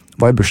 Søndag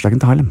var i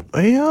bursdagen til Harlem.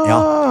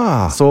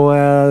 Ja. Så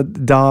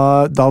da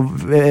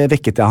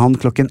vekket jeg han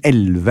klokken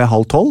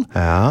 11:30.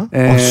 Ja.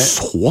 Og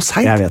så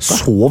sent? Jeg vet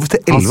det. Sov til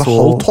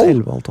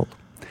 11:30?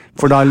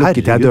 For da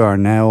lukket jeg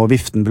dørene, og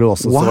viften ble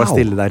også, så Wow. var det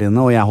stille der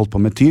inne, og jeg holdt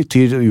på med Tyr.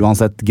 Tyr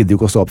uansett gidder jo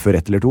ikke å stå opp før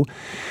 1 eller 2.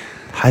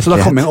 Så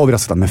da kom jeg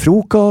overrasket han med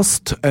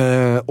frokost,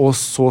 og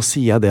så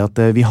sier jeg det at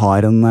jeg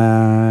har en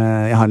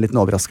liten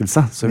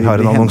overraskelse. Så Vi har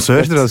en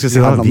annonsør, tror jeg du skulle si.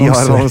 Vi har en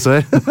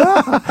annonsør.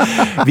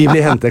 Vi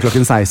ble hentet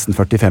klokken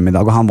 16:45 i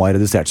dag, og han var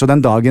redusert. Så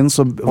den dagen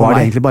så var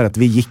det egentlig bare at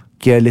vi gikk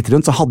litt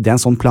rundt, så hadde jeg en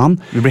sånn plan.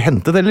 Vi ble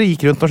hentet eller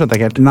gikk rundt? Nå skjønte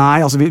jeg ikke helt.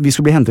 Nei, altså vi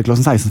skulle bli hentet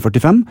klokken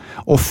 16:45,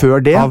 og før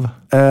det av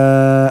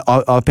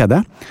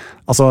PD,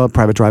 altså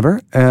Private Driver,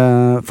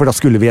 for da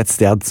skulle vi et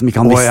sted som ikke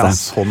han visste. Ja,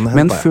 sånn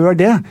Men før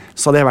det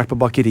så hadde jeg vært på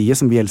bakeriet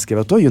som vi elsker,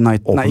 vet du,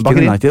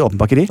 Åpen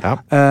bakeri,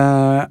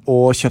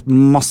 og kjøpt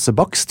masse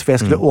bakst, for jeg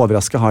skulle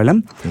overraske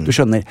Harlem. Du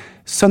skjønner,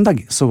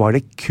 søndag så var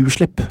det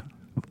kuslipp.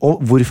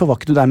 Og hvorfor var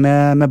ikke du der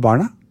med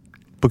barna?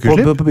 På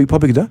kuslipp? På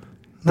Bygdø?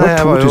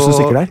 Det var 2000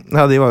 stykker der.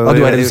 Ja, de var jo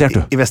du er redusert,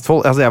 du. I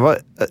Vestfold. Altså, jeg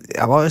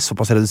var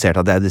såpass redusert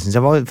at det synes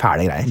jeg var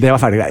fæle greier. Det var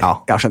fæle greier, ja.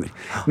 Jeg skjønner.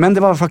 Men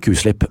det var i hvert fall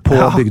kuslipp på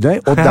Bygdøy,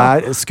 og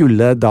der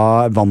skulle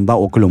da Wanda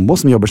og Colombo,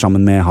 som jobber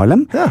sammen med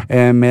Harlem,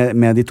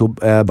 med de to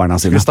barna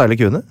sine. Skulle style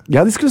kuene?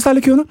 Ja, de skulle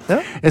style kuene.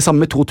 Sammen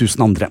med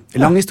 2000 andre.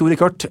 Lang historie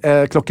kort.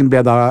 Klokken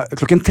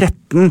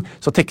 13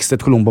 så tekstet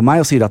Colombo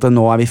meg og sier at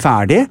nå er vi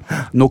ferdig,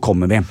 nå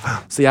kommer vi.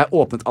 Så jeg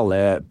åpnet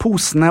alle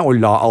posene og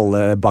la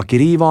alle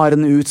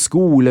bakerivarene ut,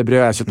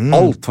 skolebrød, jeg kjøpte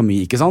alt for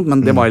mye, ikke sant? Men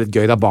det var litt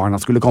gøy da barna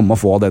skulle komme og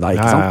få det da,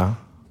 ikke sant? Ja.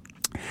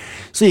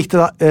 Så gikk det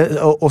da,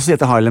 og så sier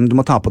jeg til Harlem, du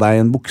må ta på deg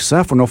en bukse,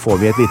 for nå får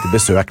vi et lite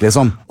besøk,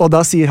 liksom. Og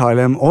da sier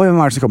Harlem,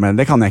 hvem er det som kommer?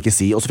 Det kan jeg ikke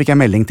si. Og så fikk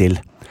jeg melding til.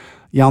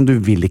 Jan, du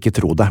vil ikke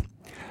tro det.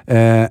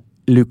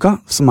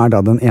 Luca, som er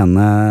da den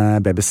ene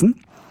babysen.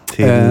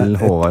 Til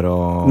Håvard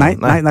og... Nei,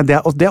 det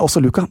er også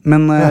Luca.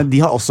 Men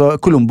de har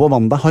også, Colombo og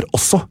Wanda har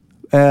også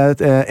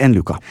en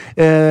Luca.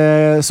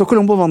 Så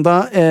Colombo og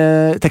Wanda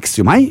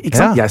tekster jo meg, ikke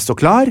sant? Jeg står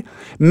klar.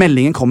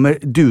 Meldingen kommer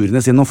durende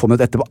inn noen få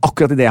minutter etterpå,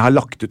 akkurat i det jeg har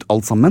lagt ut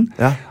alt sammen.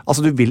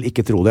 Altså, du vil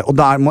ikke tro det. Og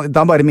da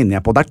bare minner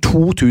jeg på, det er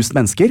 2000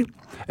 mennesker.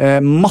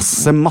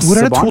 Masse Hvor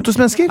er det barn. 2000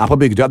 mennesker? Ja, på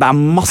Bygdøy. Det er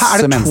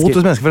masse mennesker. Er det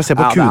 2000 mennesker for å se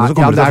på kuene som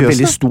kommer ut av fjøset? Ja, det er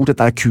veldig fjøset? stort,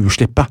 dette er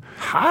kuslippet.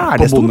 Er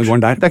det stort?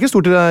 Det er ikke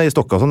stort i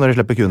Stokke og sånn, når de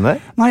slipper kuene der?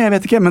 Nei, jeg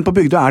vet ikke, men på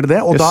Bygdøy er det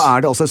det. Og da er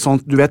det også sånn,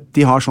 du vet,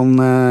 de har sånn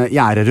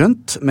gjerde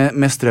rundt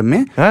med strøm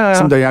i,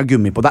 som de har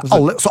gummi på.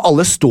 Så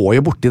alle står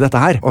jo borti dette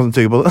her. Og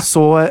tygger på det.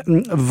 Så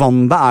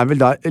Wanda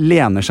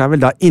lener seg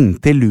vel da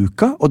inntil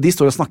Luca, og de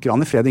står og snakker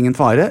an i fred, ingen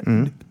fare.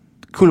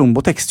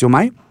 Colombo tekster jo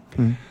meg.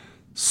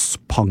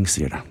 Pang,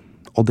 sier det.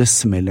 Og det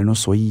smeller noe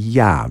så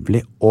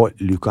jævlig, og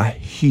Luca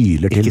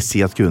hyler til. Ikke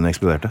si at kuene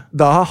eksploderte.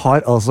 Da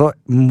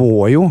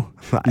må jo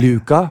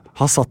Luca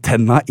ha satt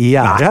tenna i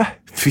gjerdet.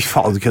 Fy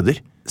faen, du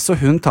kødder. Så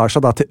hun tar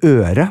seg da til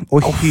øret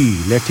og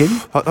hyler til.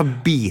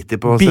 Han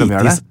biter på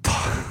strømhjørnet.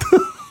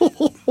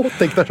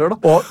 Tenk deg selv da.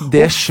 Og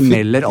det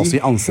smeller altså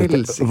i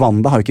ansiktet.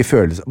 Wanda har jo ikke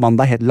følelse.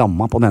 Wanda er helt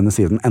lamma på denne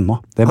siden ennå.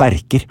 Det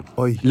verker.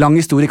 Oi. Lang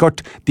historie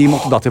kort. De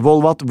måtte da til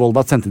Volvat.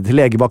 Volvat sendte det til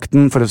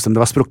legevakten, for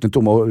det var spruknet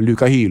tomme, og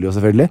Luka hyler jo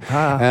selvfølgelig.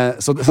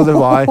 Så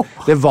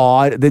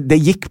det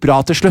gikk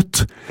bra til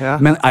slutt.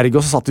 Men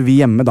ergo så satt vi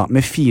hjemme da,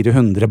 med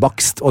 400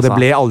 bakst, og det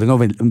ble aldri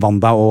noe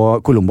Wanda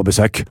og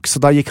Colombo-besøk.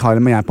 Så da gikk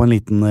Harlem og jeg på en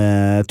liten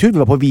tur. Vi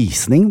var på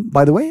visning,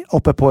 by the way,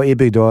 oppe i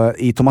bygda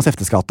i Thomas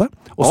Heftes gate.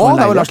 Det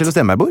var Lars Lille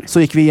Stenberg-bord.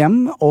 Så gikk vi hjem,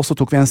 og så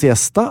tok vi en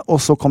siesta, og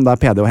så kom der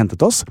PD og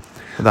hentet oss.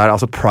 Det er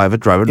altså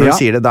private driver. Når du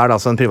sier det, det er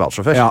altså en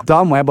privatsjåfør. Ja,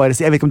 da må jeg bare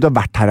si, jeg vet ikke om du har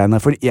vært her ennå,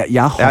 for jeg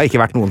har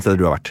ikke vært noen steder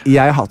du har vært.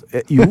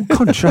 Jo,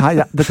 kanskje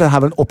her. Dette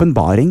her var en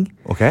åpenbaring.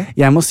 Okay.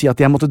 Jeg må si at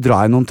jeg måtte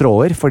dra i noen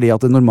tråder, fordi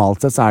at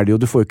normalt sett så er det jo,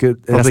 du får jo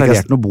ikke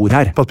reservert noe bord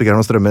her. Pass på ikke er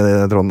noen strøm i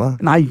trådene?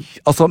 Nei,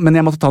 altså, men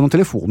jeg måtte ta noen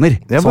telefoner.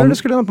 Ja, hva er det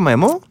du skulle på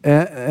Memo?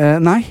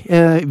 Nei,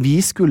 vi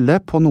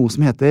skulle på noe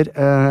som heter,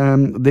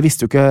 det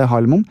visste jo ikke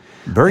Harlem om.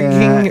 Burger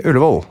King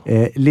Ullevål.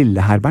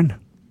 Lilleherberen.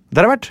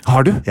 Der har jeg vært.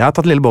 Har du? Jeg har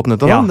tatt lille båten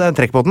ut av den. Det er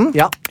trekkbåten.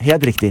 Ja,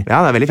 helt riktig. Ja,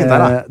 det er veldig fint der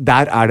da.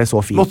 Der er det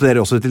så fint. Måtte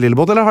dere også ut til lille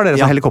båt, eller har dere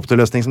sånn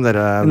helikopterløsning som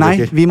dere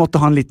bruker? Nei, vi måtte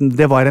ha en liten,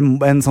 det var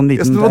en sånn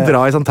liten... Du må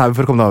dra i sånn tau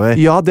for å komme deg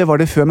over. Ja, det var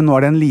det før, men nå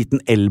er det en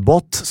liten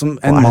elbåt, som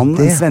en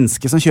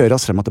svenske som kjører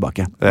oss frem og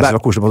tilbake. Det var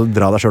koselig på å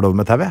dra deg selv over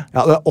med tau, jeg.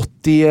 Ja, det er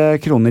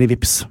 80 kroner i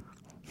vips.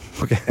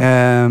 Okay.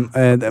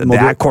 Det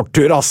er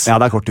korttur, ass. Ja,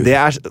 det er korttur.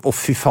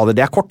 Fy fader,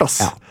 det er kort,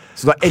 ass. Ja.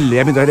 Så da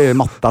jeg begynte å gjøre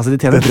matte, så de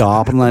tjener bra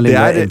på den lille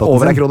elbåten. Det er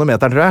over 1 krone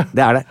meteren, tror jeg.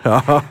 Det er det.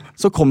 Ja.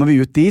 Så kommer vi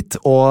ut dit,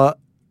 og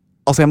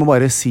altså jeg må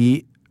bare si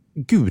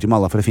Guri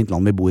malla for et fint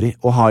land vi bor i.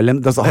 Og Harlem,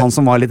 han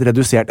som var litt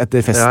redusert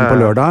etter festen på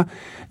lørdag,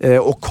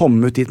 og kom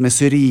ut dit med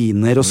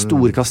syriner og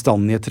store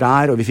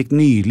kastanjetrær, og vi fikk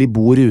nydelig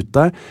bord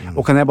ute.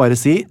 Og kan jeg bare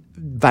si,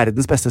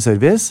 verdens beste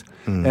service,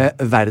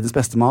 verdens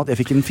beste mat. Jeg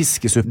fikk en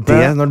fiskesuppe.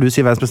 Det, når du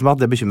sier verdens beste mat,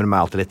 det bekymrer meg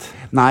alltid litt.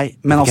 Nei,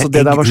 men altså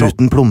det der var sånn...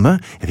 uten plomme,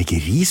 jeg fikk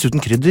ris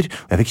uten krydder,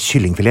 og jeg fikk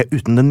kyllingfilet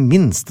uten den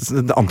minste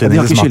antydning til smak. De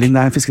har ikke kylling,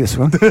 det er en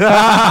fiskerestaurant.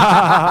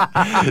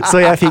 Så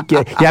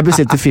jeg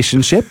bestilte fish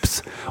and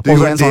chips, og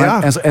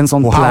en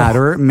sånn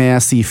platter med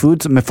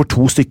seafood for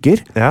 2 stykker,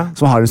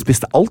 som har hun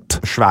spiste alt.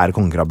 Svære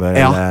kongekrabber,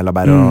 eller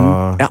labær,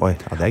 og... Oi,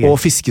 det er gøy. Og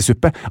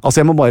fiskesuppe.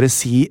 Altså jeg må bare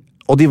si...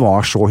 Og de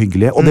var så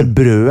hyggelige. Og det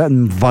brødet,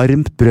 en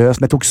varmt brød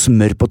som jeg tok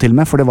smør på til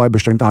meg, for det var i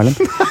bursdagen til Harlem.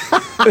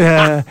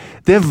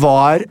 Det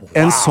var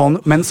en sånn,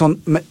 men sånn,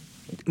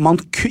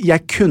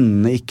 jeg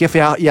kunne ikke,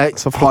 for jeg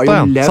så flott,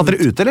 har jo levd. Satt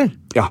dere ut, eller?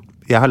 Ja.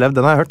 Jeg har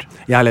levd, den har jeg hørt.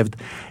 Jeg har levd.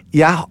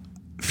 Jeg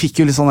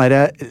fikk jo litt sånn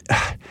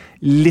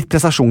litt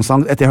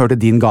prestasjonsangst etter jeg hørte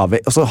din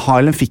gave. Altså,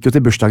 Harlem fikk jo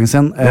til bursdagen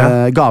sin,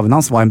 gaven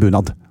hans var en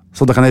bunad.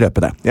 Så da kan jeg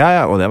røpe det.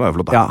 Ja, og det var jo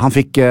flott da. Ja, han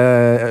fikk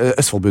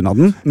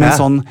Østfoldbunaden, men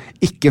sånn,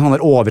 ikke sånn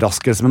der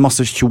overraskelse med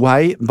masse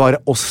tjohei,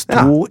 bare oss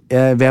to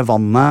ved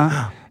vannet,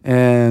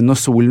 når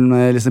solen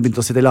liksom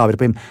begynte å sitte lavere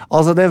på himmelen.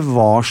 Altså, det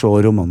var så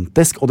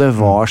romantisk, og det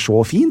var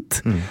så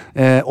fint.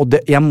 Og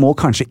jeg må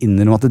kanskje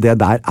innrømme at det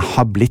der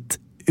har blitt,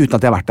 uten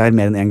at jeg har vært der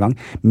mer enn en gang,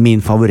 min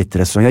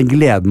favorittrestaurant. Jeg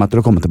gleder meg til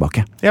å komme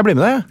tilbake. Jeg blir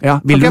med deg, ja.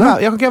 Vil du det?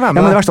 Jeg kan ikke være med.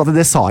 Ja, men det verste at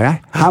det sa jeg.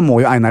 Her må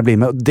jo Einar bli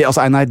med.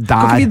 Altså, Einar der...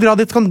 Kan ikke vi dra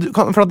dit?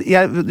 For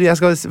jeg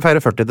skal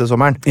feire 40 til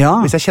sommeren. Ja.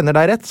 Hvis jeg kjenner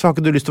deg rett, så har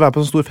ikke du lyst til å være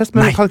på en stor fest,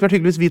 men det kan ikke vært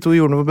hyggelig hvis vi to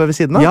gjorde noe ved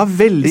siden av. Ja,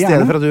 veldig gjerne. I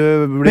stedet for at du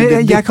blir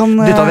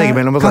dyttet av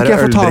veggimellom på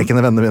sånne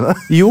ølbrekkende vennene mine.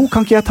 Jo,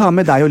 kan ikke jeg ta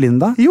med deg og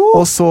Linda? Jo,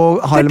 og så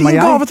det er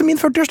din gave til min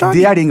 40-årsdag.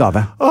 Det er din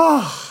gave.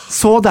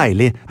 Så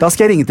deilig. Da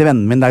skal jeg ringe til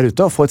vennen min der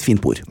ute og få et fint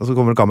bord. Og så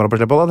kommer det kamera på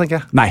slipp på da, tenker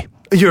jeg. Nei.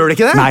 Gjør det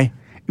ikke det? Nei.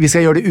 Vi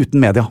skal gjøre det uten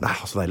media. Nei,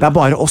 så deilig. Det er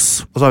bare oss.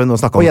 Og så har vi nå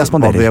snakket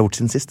om hva vi har gjort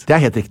siden sist. Det er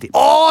helt riktig.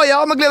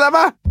 Ja, nå gleder jeg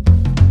meg!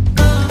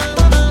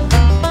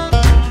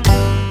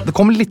 Det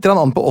kommer litt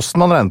an på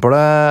hvordan man regner på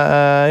det,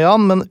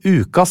 Jan, men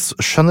ukas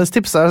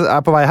skjønnhetstips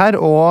er på vei her,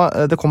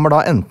 og det kommer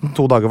da enten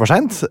 2 dager for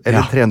sent,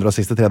 eller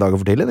 363 dager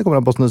for tidlig. Det kommer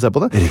an på hvordan du ser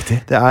på det. Riktig.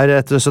 Det er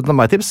et 17.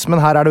 mai-tips,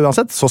 men her er det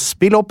uansett, så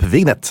spill opp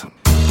vignett.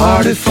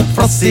 Har du fått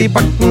plass i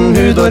barten,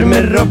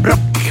 hudormer og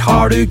brokk?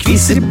 Har du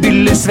kviser,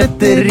 byller,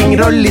 svetter,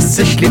 ringer og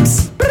lisseslips?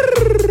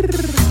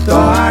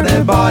 Da er det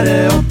bare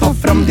å ta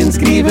fram din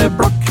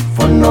skriveblokk,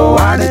 for nå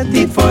er det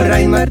tid for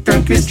Einar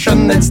Tørnquist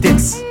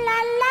skjønnhetstips.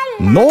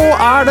 Nå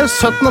er det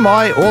 17.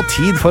 mai og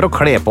tid for å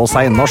kle på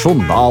seg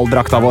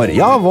nasjonaldrakta vår.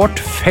 Ja, vårt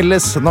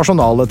felles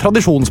nasjonale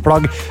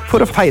tradisjonsplagg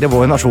for å feire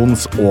vår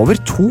nasjons over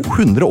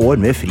 200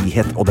 år med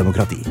frihet og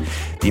demokrati.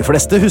 De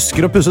fleste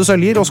husker å pusse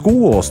søljer og sko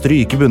og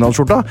stryke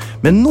bunadsskjorta,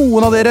 men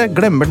noen av dere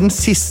glemmer den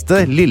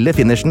siste lille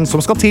finishen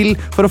som skal til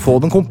for å få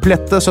den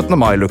komplette 17.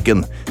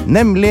 mai-looken.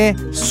 Nemlig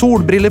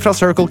solbriller fra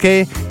Circle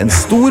K, en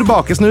stor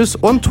bakesnus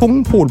og en tung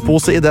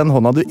polpose i den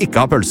hånda du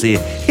ikke har pølse i.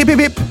 Hipp,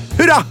 hipp, hipp!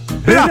 Hurra!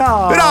 Hurra!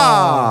 Hurra!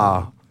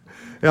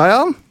 Ja,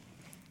 Jan?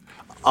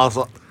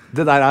 Altså,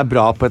 Det der er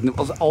bra på et nivå.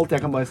 Altså, alt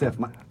jeg kan bare se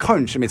for meg.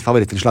 Kanskje mitt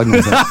favorittinnslag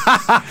noensinne.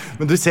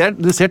 Men du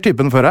ser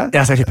typen for deg?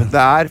 Jeg ser typen.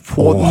 Det er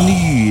på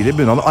nylig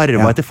bunad,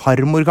 arma etter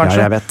farmor, kanskje.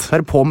 Ja, jeg vet. Så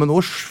er det på med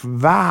noe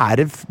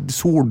svære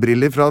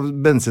solbriller fra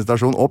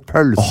bensinstasjon og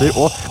pølser,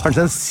 og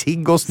kanskje en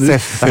sigg og snus. Det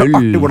er så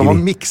artig hvordan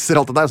man mikser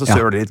alt det der, så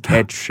søler det litt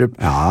ketchup.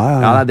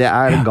 Ja, det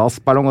er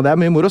gassballong, og det er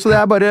mye moro, så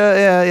det er bare,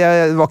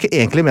 jeg var ikke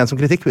egentlig ment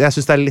som kritikk, jeg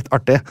synes det er litt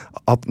artig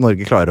at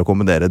Norge klarer å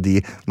kombinere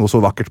noe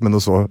så vakkert med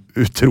noe så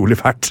utrolig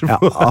fælt. Ja,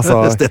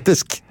 altså...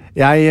 estetisk.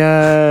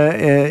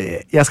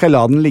 Jeg skal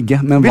la den ligge,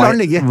 men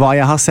hva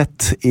jeg har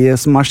sett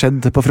som har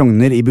skjedd på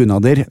Frogner i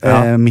bunader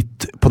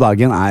midt på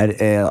dagen er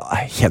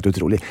helt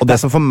utrolig. Og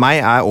det som for meg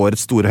er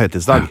årets store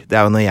høytidsdag, det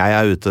er jo når jeg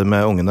er ute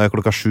med ungene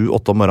klokka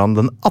 7-8 om morgenen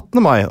den 18.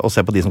 mai og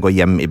ser på de som går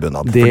hjem i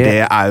bunad. For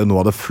det er jo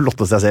noe av det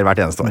flotteste jeg ser hvert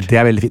eneste år. Det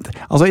er veldig fint.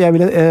 Altså,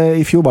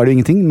 I fjor var det jo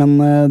ingenting, men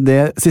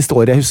det siste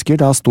året jeg husker,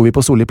 da sto vi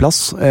på Solli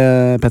plass,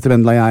 Petter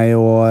Vendela, jeg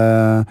og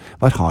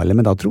var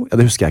Harlem da, tro? Ja,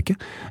 det husker jeg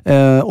ikke.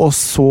 Og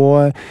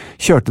så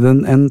kjørte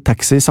en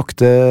taxi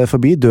sakte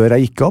forbi, døra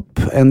gikk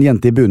opp, en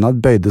jente i bunad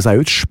bøyde seg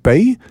ut,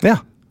 spøy,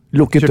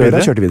 lukket døra,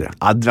 kjørte videre.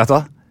 Ja, vet du hva?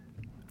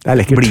 Det er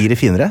lekkert. Blir det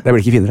finere? Det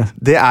blir ikke finere.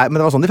 Men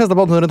det var sånn de festet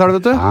på 1800-tallet,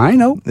 vet du? I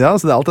know. Ja,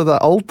 så alt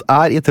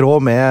er i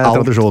tråd med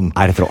tradisjonen.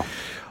 Alt er i tråd.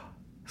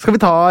 Skal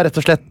vi ta rett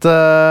og slett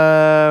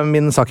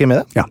min sak i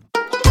media? Ja.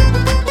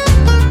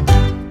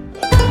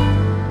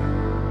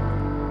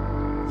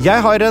 Jeg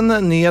har en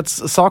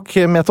nyhetssak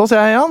med oss,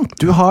 Jan.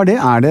 Du har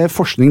det. Er det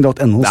forskning.no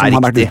som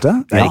har vært ute?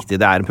 Det er riktig.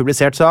 Det er en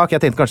publisert sak.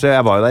 Jeg tenkte kanskje,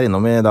 jeg var jo der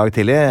innom i dag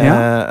tidlig,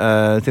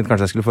 jeg tenkte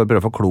kanskje jeg skulle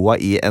prøve å få kloa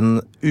i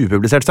en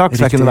upublisert sak,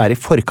 så jeg kunne være i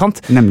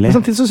forkant. Nemlig. Men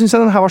samtidig så synes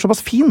jeg den her var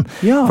såpass fin.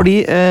 Ja.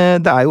 Fordi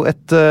det er jo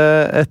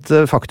et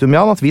faktum,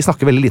 Jan, at vi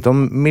snakker veldig lite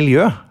om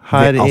miljø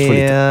her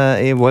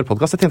i vår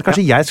podcast. Jeg tenkte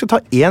kanskje jeg skulle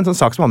ta en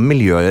sånn sak som har med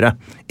miljø å gjøre.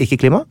 Ikke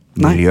klima,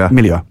 miljø.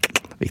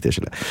 Viktig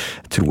skille.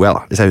 Tror jeg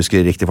da, hvis jeg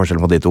husker riktig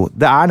forskjellen på de to.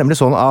 Det er nemlig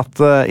sånn at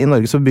i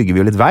Norge så bygger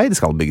vi jo litt vei, det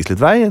skal bygges litt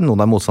vei, noen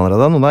er motstandere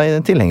av det, noen er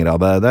tilhengere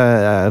av det.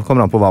 Det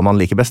kommer an på hva man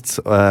liker best,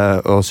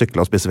 å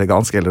sykle og spise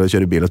vegansk, eller å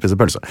kjøre bil og spise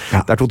pølse.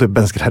 Ja. Det er 2 typer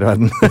mennesker her i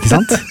verden. Ikke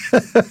sant?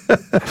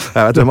 Jeg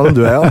vet hvem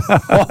du er, ja.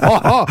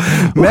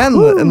 Men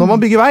når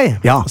man bygger vei,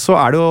 så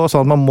er det jo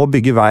sånn at man må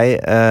bygge vei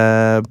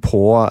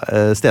på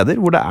steder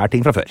hvor det er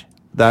ting fra før.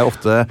 Det er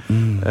ofte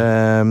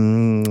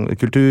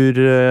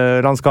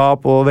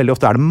kulturlandskap, og veldig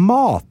ofte er det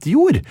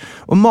matjord.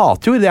 Og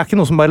matjord, det er ikke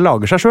noe som bare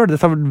lager seg selv.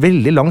 Det tar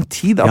veldig lang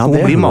tid at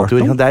noe blir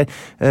matjord. Det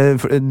er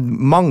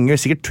mange,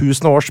 sikkert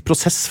 1000 års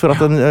prosess for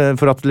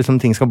at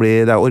liksom ting skal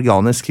bli, det er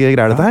organiske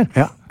greier dette her.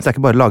 Ja. Så det er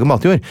ikke bare å lage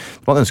matjord.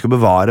 Man ønsker å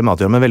bevare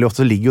matjord, men veldig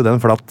ofte så ligger jo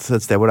den flatt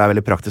et sted hvor det er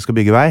veldig praktisk å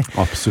bygge vei.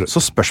 Absolutt. Så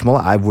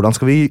spørsmålet er, hvordan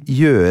skal vi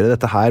gjøre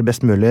dette her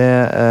best mulig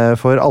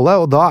for alle?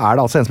 Og da er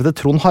det altså en som heter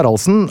Trond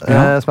Haraldsen,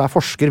 som er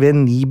forsker ved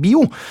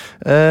Nibio,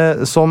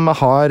 som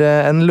har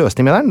en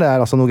løsning med den. Det er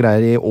altså noe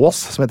greier i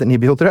Ås som heter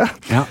Nibio, tror jeg.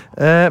 Ja.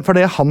 For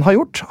det han har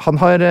gjort, han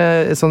har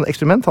et sånt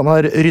eksperiment, han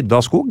har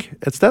ryddet skog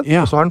et sted,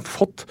 og så har han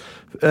fått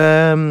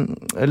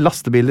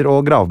lastebiler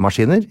og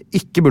gravemaskiner,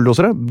 ikke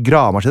bulldosere,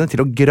 gravemaskiner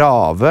til å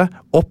grave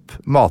opp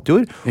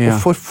matjord og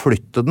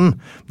forflytte den.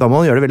 Da må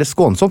man gjøre det veldig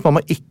skånsomt, man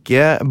må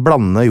ikke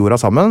blande jorda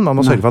sammen, man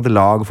må sørge for at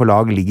lag for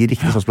lag ligger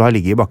riktig sånn som det har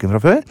ligget i bakken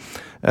fra før,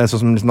 sånn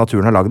som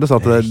naturen har laget det, så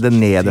at det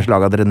nederste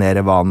laget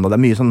drenerer vann, og det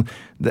er mye sånn,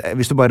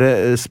 hvis du bare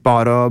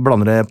sparer og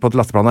blander det på et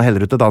lasteplan og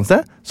heller ut et annet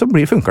sted, så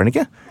funker den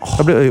ikke.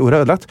 Da blir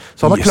jorda ødelagt.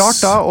 Så han har klart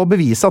da å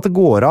bevise at det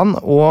går an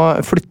å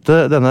flytte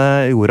denne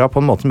jorda på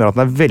en måte som gjør at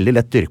den er veldig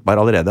lett dyrkbar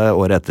allerede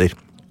året etter.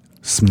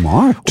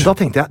 Smart! Og da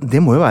tenkte jeg,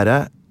 det må jo være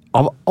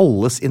av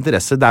alles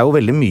interesse. Det er jo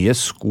veldig mye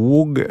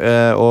skog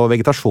og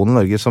vegetasjon i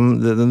Norge som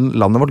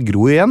landet vårt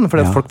gror igjen,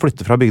 fordi folk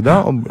flytter fra bygda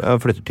og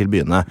flytter til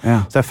byene.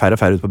 Så det er færre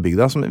og færre ute på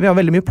bygda. Vi har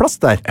veldig mye plass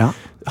der.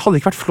 Hadde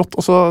det ikke vært flott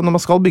også når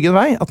man skal bygge en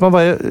vei, at man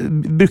bare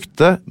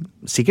brukte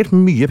sikkert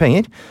mye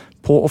penger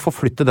på å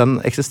forflytte den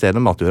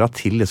eksisterende matjorda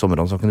til disse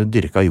områdene som kunne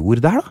dyrke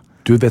jord der da?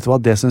 Du, vet hva,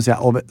 det synes jeg...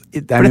 For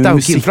dette er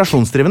jo ikke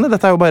inflasjonsdrivende,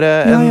 dette er jo bare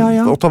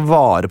å ta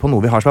vare på noe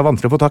vi har som er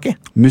vanskelig å få tak i.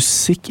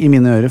 Musikk i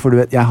mine ører, for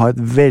du vet, jeg har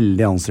et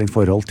veldig anstrengt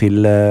forhold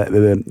til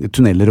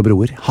tunneler og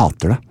broer.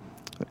 Hater det.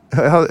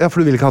 Ja, for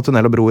du vil ikke ha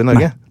tunnel og bro i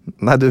Norge?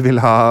 Nei, du vil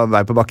ha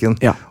vei på bakken,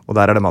 og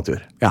der er det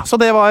matjord. Så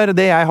det var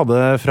det jeg hadde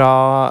fra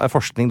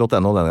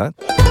forskning.no denne gangen.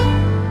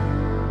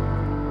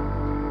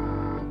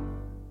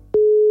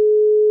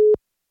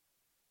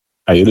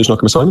 Hei, du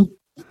snakker med Simon.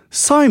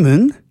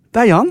 Simon? Det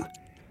er Jan.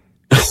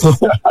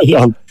 Hei,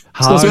 Jan.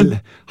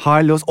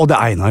 Hallo. Og det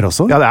er Einar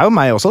også? Ja, det er jo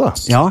meg også, da.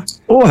 Ja.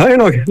 Hei,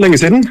 Einar. Lenge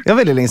siden. Ja,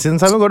 veldig lenge siden,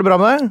 Simon. Går det bra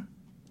med deg?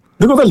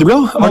 Det går veldig bra.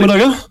 Hva med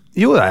deg?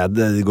 Jo,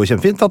 det går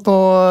kjempefint. Tatt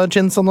noe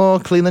chins og noe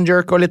clean and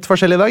jerk og litt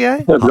forskjellig i dag,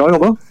 jeg. Det er bra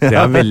jobba. Det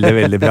er veldig,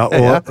 veldig bra.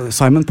 Og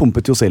Simon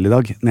pumpet jo selv i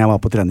dag, når jeg var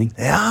på trening.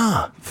 Ja.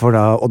 For jeg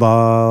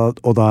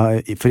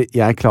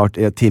er klart,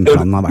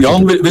 timeplanen har vært...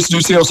 Jan, hvis du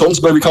sier sånn,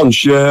 så bør vi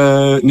kanskje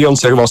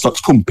nyansere hva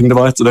slags pumping det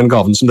var etter den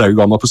gaven som dere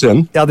ga meg på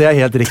scenen. Ja, det er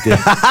helt riktig.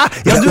 Ja,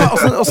 du,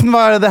 hvordan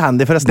var det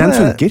handy forresten? Den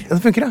funker. Den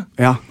funker,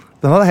 ja.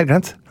 Den hadde jeg helt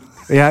glemt.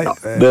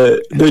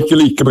 Det ikke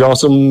like bra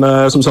som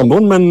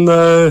samboen, men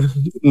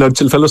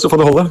nødtilfelle så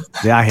får det holde.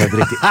 Det helt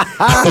riktig.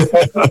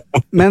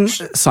 Men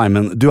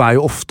Simon, du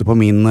jo ofte på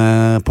min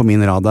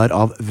radar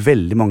av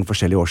veldig mange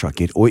forskjellige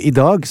årsaker. Og i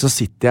dag så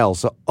sitter jeg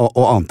altså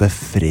og ante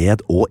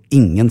fred og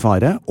ingen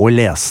fare, og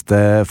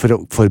leste for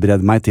å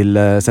forberede meg til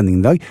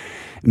sendingen i dag,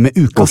 med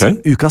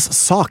ukas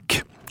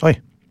sak. Oi.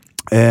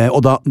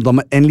 Og da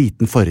med en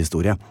liten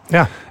forhistorie.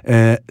 Ja.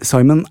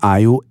 Simon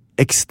jo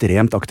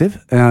ekstremt aktiv.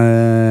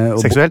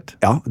 Seksuelt?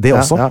 Ja, det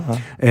også.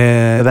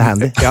 Med det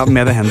handy. Ja,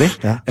 med det handy.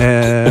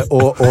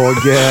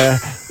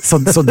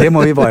 Så det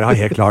må vi bare ha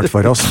helt klart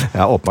for oss.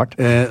 Ja, åpenbart.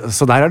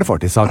 Så der det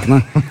fortidssakene.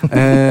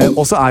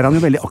 Og så han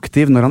jo veldig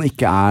aktiv når han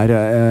ikke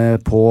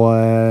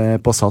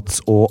på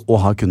Sats og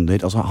har kunder.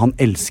 Altså, han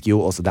elsker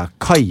jo, altså, det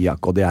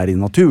kajak, og det i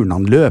naturen.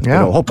 Han løper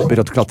og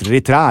hopper og klatrer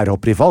i trær,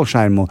 hopper i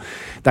fallskjerm. Og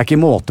det ikke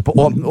måte på.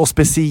 Og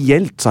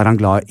spesielt så han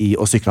glad i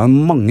å sykle. Han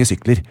har mange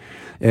sykler.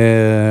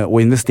 Og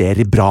investerer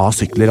i bra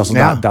sykler. Altså,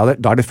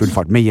 da det full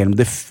fart med hjelm.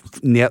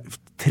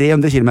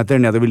 300 kilometer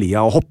nedover lia,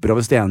 og hopper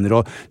over stener,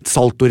 og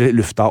salto i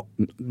lufta.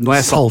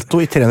 Salto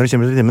i 300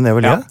 kilometer i timen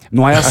nedover lia? Ja,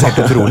 nå har jeg satt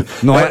utrolig.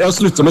 Jeg har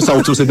sluttet med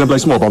salto siden jeg ble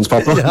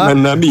småbarnspappa,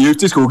 men mye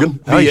ute i skogen.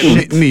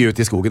 Mye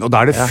ute i skogen, og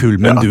da det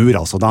full mundur,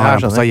 altså. Da har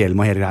jeg på seg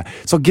hjelm og hele greia.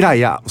 Så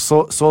greia,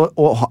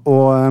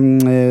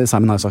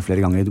 Simon har sagt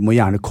flere ganger, du må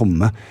gjerne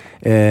komme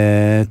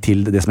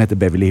til det som heter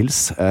Beverly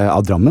Hills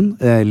av Drammen,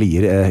 The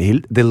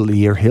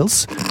Lear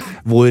Hills,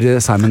 hvor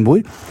Simon bor.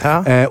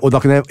 Og da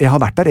kan jeg har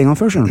vært der en gang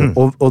før, skjønner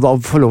du, og da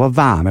får lov å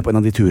være med på en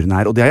av de turene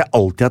her, og det har jeg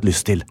alltid hatt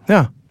lyst til.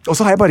 Og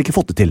så har jeg bare ikke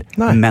fått det til.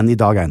 Men i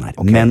dag, Einar.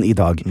 Okay. Men i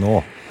dag.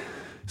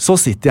 Så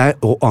sitter jeg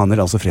og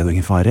aner altså fred og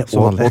ingen fare,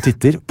 og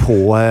titter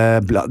på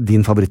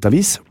din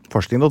favorittavis.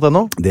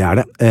 Forskning.no. Det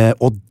det.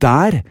 Og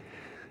der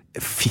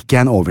fikk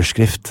jeg en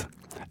overskrift.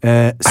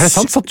 Det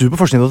sant? Satt du på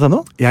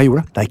forskning.no? Jeg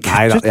gjorde det.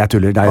 Nei, jeg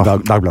tuller. Det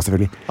Dagbladet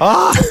selvfølgelig.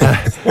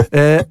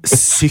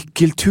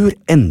 Sykkeltur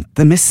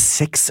endte med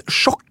 6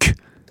 sjokk.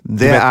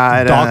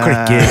 Da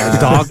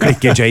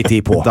klikker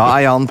JT på.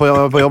 Da Jan på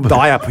jobb.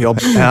 Da jeg på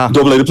jobb. Da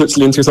ble det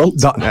plutselig interessant.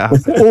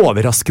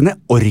 Overraskende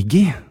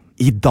orgi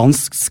i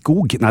dansk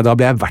skog. Nei, da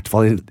ble jeg i hvert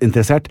fall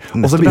interessert.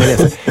 Og så begynner jeg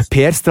å lese.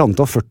 Per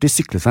Strandtoft 40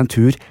 syklet seg en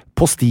tur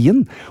på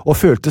stien og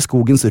følte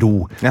skogens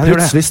ro.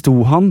 Plutselig sto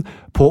han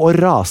på å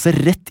rase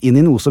rett inn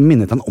i noe som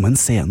minnet han om en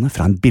scene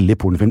fra en billig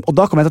pornofilm. Og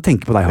da kom jeg til å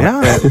tenke på deg,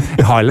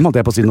 Harlem,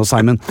 hadde jeg på siden, og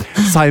Simon.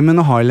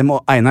 Simon og Harlem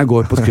og Einar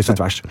går på kryss og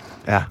tvers.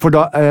 For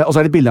da, og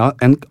så det et bilde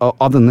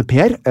av denne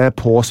Per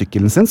på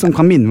sykkelen sin, som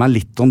kan minne meg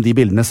litt om de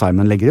bildene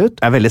Simon legger ut.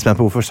 Jeg veldig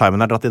spent på hvorfor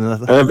Simon dratt inn i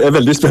dette. Jeg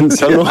veldig spent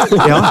selv nå.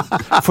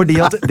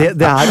 Fordi at det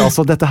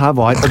altså, dette her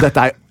var, og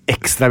dette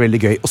ekstra veldig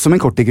gøy, og som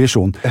en kort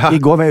digresjon. I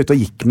går var jeg ute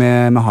og gikk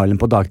med Harlem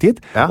på dagtid,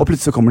 og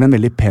plutselig kommer det en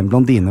veldig pen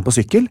blondine på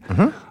sykkel,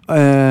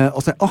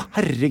 og så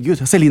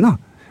herregud, Selina!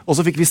 Og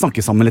så fikk vi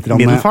snakke sammen litt om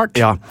Middelfart?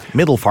 Ja.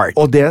 Middelfart.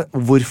 Og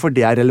hvorfor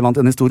det relevant i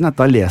denne historien,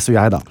 da leser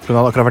jeg da. Du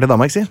hadde akkurat vært i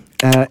Danmark, si?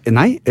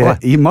 Nei,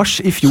 i mars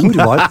i fjor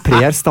var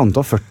Per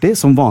Strandtoft 40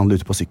 som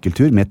vanlig ute på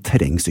sykkeltur med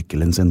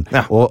terrengsykkelen sin.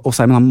 Og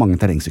Simon har mange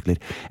terrengsykler.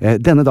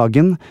 Denne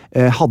dagen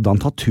hadde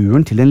han tatt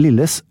turen til den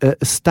lille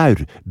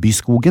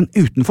Staurbyskogen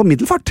utenfor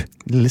Middelfart.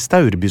 Lille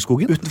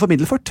Staurbyskogen? Utenfor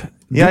Middelfart.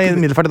 I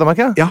Middelfart i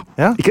Danmark, ja.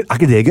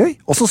 Ikke det gøy?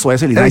 Og så jeg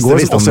Selina i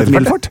går som også etter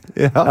Middelfart.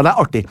 Ja, det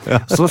artig.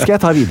 Så skal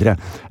jeg ta videre.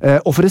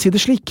 Og for å si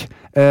det slik,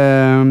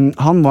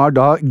 han var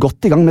da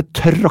godt i gang med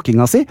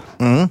tråkkinga si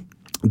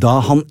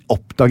da han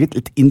oppdaget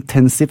litt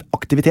intensiv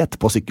aktivitet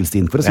på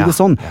sykkelstien, for å si det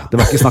sånn. Det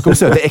var ikke snakk om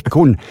søte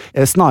ekorn.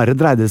 Snarere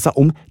dreide det seg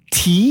om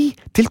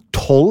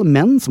 10-12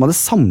 menn som hadde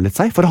samlet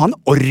seg for å ha en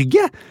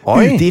orgie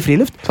ute i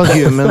friluft. Sånn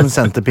human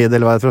centipede,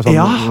 eller hva jeg tror,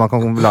 sånn, man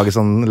kan lage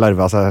sånn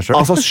larve av seg selv.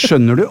 Altså,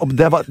 skjønner du? Og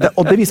det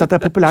viser at det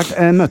et populært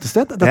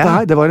møtested. Dette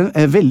her, det var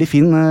en veldig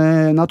fin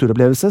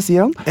naturopplevelse,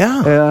 sier han.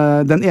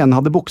 Den ene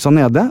hadde buksa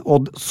nede,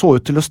 og så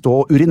ut til å stå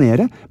og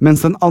urinere,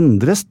 mens den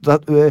andre,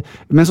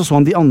 men så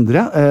han de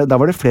andre, da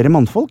var det flere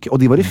mannfolk, og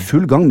de var i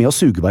full gang med å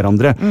suge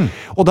hverandre.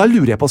 Og da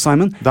lurer jeg på,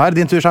 Simon. Da det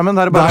din tur, Simon.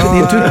 Da det bare å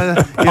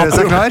gjøre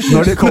seg klar.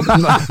 Når det kom...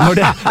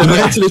 Jeg ble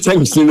litt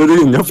engstelig når du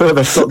ringer, for jeg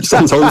vet at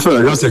samtalen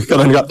fører cirka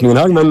den retningen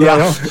her, men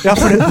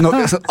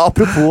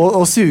apropos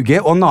å suge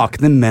og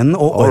nakne menn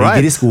og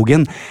orger i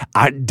skogen,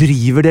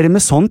 driver dere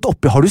med sånt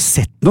oppe? Har du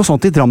sett noe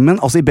sånt i Drammen,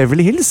 altså i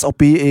Beverly Hills,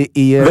 oppe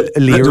i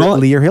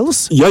Lear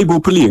Hills? Jeg bor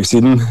på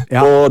Liersiden,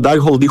 og der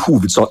holder de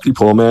hovedsakelig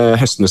på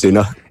med hestene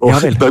sine. Og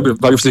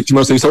vær forsiktig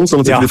med å si sånn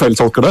at ikke de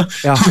feiltolker det.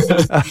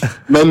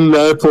 Men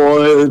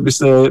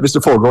hvis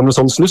det foregår med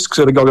sånn snusk,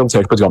 så det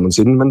garantert på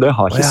Drammen-siden, men det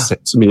har jeg ikke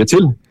sett så mye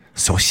til.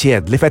 Så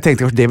kjedelig, for jeg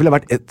tenkte kanskje det ville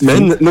vært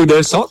Men når det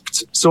sagt,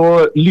 kort,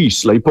 så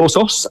lysløypa hos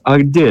oss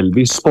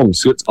delvis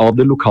sponset av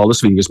det lokale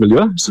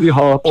swingersmiljøet. Så vi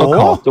har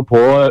plakater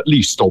på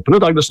lysstolpene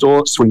der det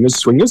står swingers,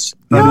 swingers.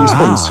 Der de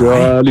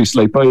sponser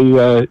lysløypa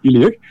i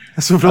Lier.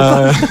 Så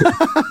flott.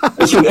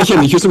 Jeg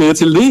kjenner ikke så mye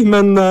til de,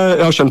 men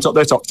jeg har skjønt at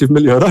det et aktivt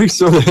miljø der,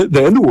 så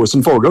det noe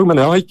som foregår, men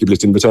jeg har ikke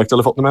blitt invitert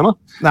eller fått noe med meg.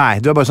 Nei,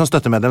 du bare sånn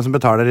støttemedlem som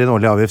betaler en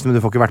årlig avgift, men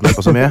du får ikke vært med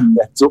på så mye.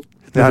 Nettopp.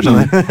 Det her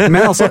skjønner.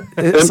 Men altså,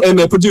 jeg er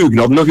med på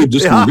dugnaden og rydde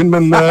skogen,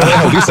 men jeg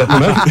har aldri sett noe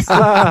mer.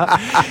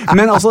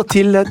 Men altså,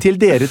 til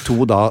dere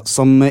to da,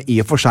 som i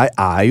og for seg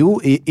jo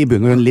i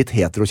bunn og grunn litt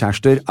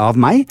heterokjærester av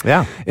meg.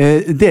 Ja.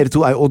 Dere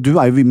to og du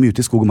jo mye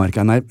ute i skog og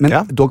mark, her, men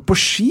dog på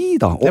ski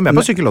da. Jeg er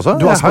med på sykkel også.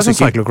 Du jeg har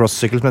sånn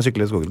cyclocross-sykkel som jeg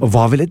sykler i skogen. Og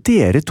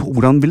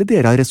hvordan ville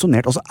dere ha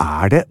resonert? Altså,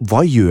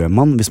 hva gjør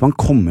man hvis man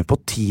kommer på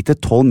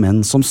 10-12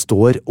 menn som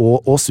står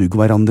og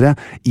suger hverandre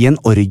i en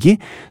orgi?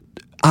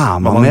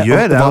 Hva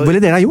ville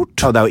dere ha gjort?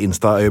 Ja, det jo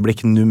Insta-øyeblikk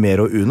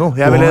numero uno.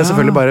 Jeg ville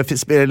selvfølgelig bare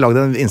lagd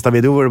en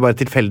Insta-video hvor det bare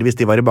tilfeldigvis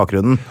de var i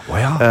bakgrunnen,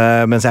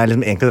 mens jeg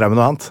liksom egentlig drev med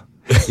noe annet.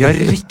 Ja,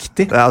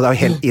 riktig. Det jo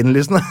helt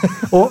innlysende.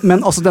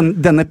 Men altså,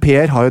 denne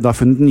Per har jo da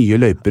funnet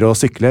nye løyper å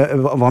sykle.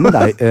 Hva med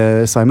deg,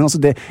 Simon? Altså,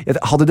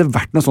 hadde det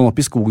vært noe sånn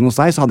oppe i skogen hos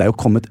deg, så hadde jeg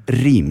jo kommet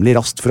rimelig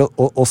raskt for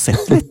å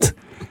sett litt.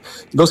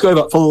 Da skal jeg i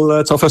hvert fall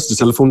ta første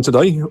telefonen til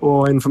deg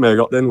og informere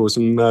at det noe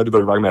som du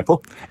bør være med på.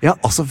 Ja,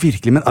 altså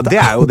virkelig, men...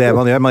 det jo det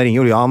man gjør. Man ringer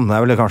jo Jan.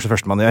 Det vel kanskje det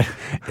første man gjør.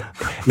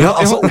 Ja,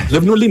 altså, jeg har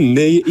opplevd noe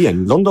lignende i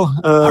England da.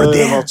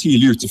 Jeg var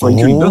tidlig ute for en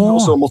kunde, og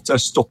så måtte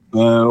jeg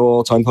stoppe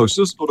og ta en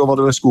pause, og da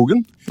var det ved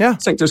skogen. Ja.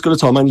 Så tenkte jeg skulle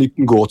ta meg en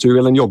liten gåtur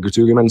eller en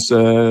joggetur mens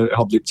jeg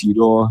hadde litt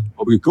tid å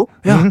bruke opp.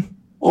 Ja.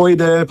 Og i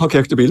det jeg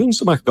parkerte bilen,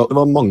 så merket jeg at det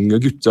var mange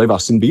gutter i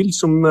hver sin bil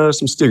som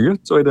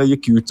styret. Og i det jeg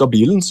gikk ut av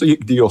bilen, så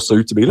gikk de også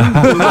ut av bilen.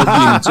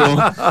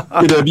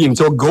 I det jeg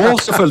begynte å gå,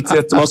 så følte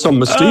jeg etter meg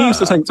samme sti.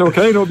 Så tenkte jeg, ok,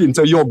 da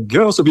begynte jeg å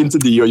jogge, og så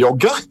begynte de å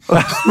jogge.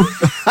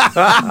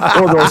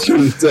 Og da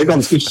skjønte jeg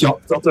ganske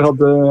kjapt at jeg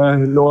hadde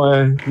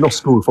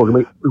norske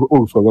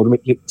ordforrådet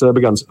mitt litt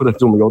begrenset på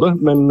dette området.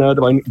 Men det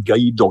var en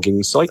gay dogging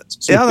site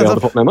som jeg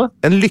hadde fått med meg.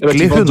 En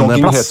lykkelig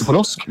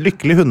hundeplass.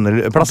 Lykkelig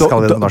hundeplass,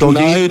 kaller det norsk.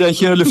 Nei, det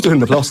ikke lykkelig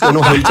hundeplass, det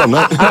noe helt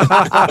annet.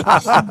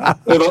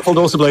 I hvert fall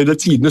da så ble det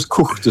tidenes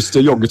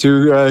korteste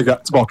joggetur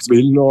rett tilbake til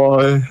bilen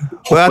og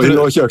hoppet inn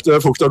og kjørte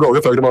fort av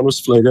gårde før det var noen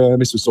flere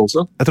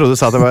misforståelser. Jeg trodde du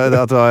sa at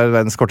det var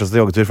verdens korteste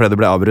joggetur fordi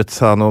det ble avbrutt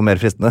av noe mer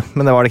fristende,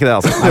 men det var det ikke det,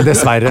 altså. Nei,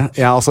 dessverre.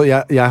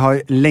 Jeg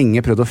har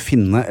lenge prøvd å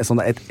finne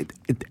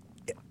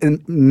en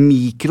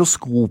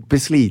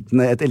mikroskopisk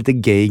liten, et lite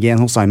gay-gen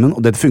hos Simon, og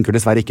det funker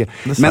dessverre ikke.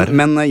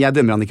 Men jeg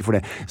dømmer han ikke for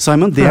det.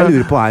 Simon, det jeg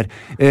lurer på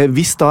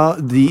hvis da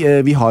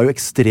vi har jo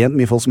ekstremt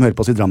mye folk som hører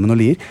på oss i Drammen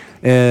og Lier,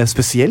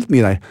 spesielt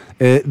mye der.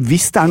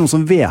 Hvis det noen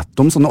som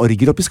vet om sånne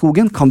orger oppe i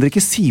skogen, kan dere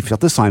ikke si fra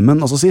til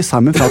Simon, og så sier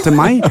Simon fra til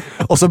meg,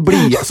 og så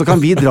kan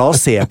vi dra og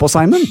se på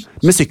Simon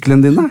med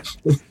sykkelen dine.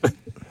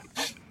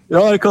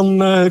 Ja, jeg kan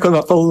i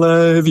hvert fall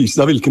vise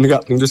deg hvilken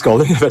retning du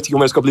skal. Jeg vet ikke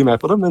om jeg skal bli med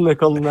på det, men jeg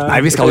kan...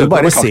 Nei, vi skal jo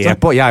bare se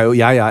på. Jeg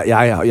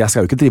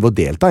skal jo ikke drive og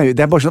delta.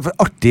 Det bare så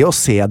artig å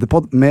se det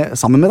på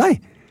sammen med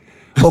deg.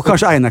 Og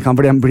kanskje Einar kan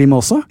bli med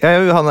også?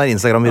 Han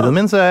Instagram-videoen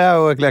min, så jeg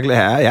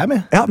er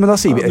med. Ja, men da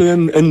sier vi... Det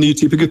en ny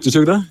type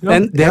guttetur, det. Ja.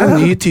 Det en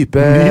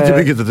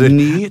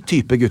ny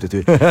type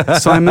guttetur.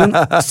 Simon,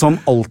 som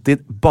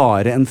alltid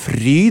bare en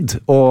fryd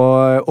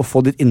å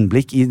få ditt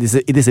innblikk i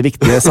disse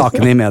viktige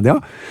sakene i media.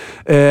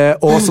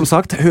 Og som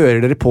sagt, hører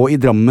dere på i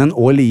Drammen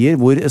og Lier,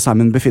 hvor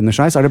Simon befinner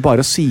seg, så det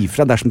bare å si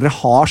fra dersom dere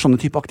har sånne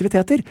type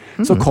aktiviteter,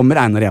 så kommer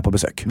Einar og jeg på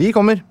besøk. Vi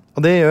kommer. Og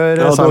det gjør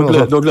Simon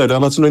også. Da gleder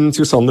jeg meg til noen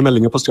interessante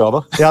meldinger på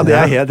Strava. Ja, det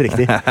helt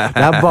riktig.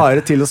 Det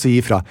bare til å si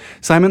ifra.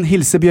 Simon,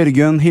 hilse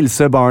Bjørgun,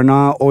 hilse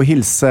barna, og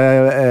hilse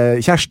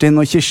Kjerstin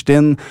og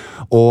Kirstin,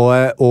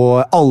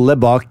 og alle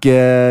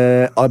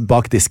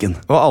bak disken.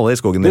 Og alle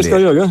i skogen. Det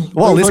skal jeg gjøre.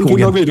 Og alle i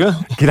skogen.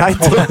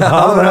 Greit.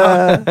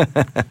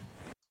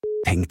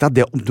 Tenk deg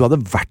det om du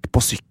hadde vært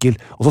på sykkel,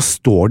 og så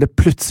står det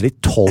plutselig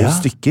 12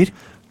 stykker.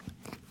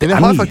 Jeg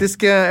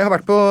har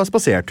vært på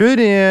spasertur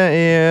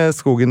i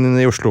skogen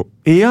i Oslo.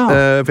 Ja.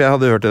 For jeg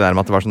hadde hørt det der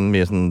med at det var sånn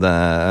mye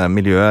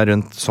miljø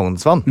rundt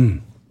Sognsvann.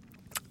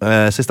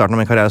 Så i starten av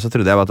min karriere så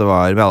trodde jeg at vi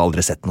hadde aldri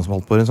sett noen som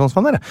holdt på rundt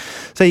Sognsvann der.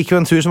 Så jeg gikk jo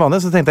en tur som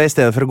vanlig, så tenkte jeg i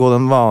stedet for å gå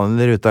den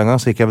vanlige ruta en gang,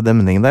 så gikk jeg ved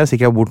demningen der, så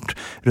gikk jeg bort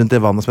rundt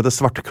det vannet som heter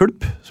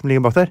Svartkulp, som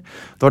ligger bak der.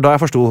 Det var da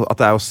jeg forstod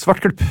at det jo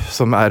Svartkulp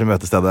som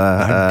møtestedet,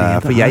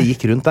 for jeg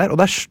gikk rundt der,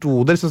 og der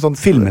sto det liksom sånn...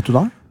 Filmet du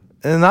da?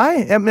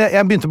 Nei,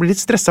 jeg begynte å bli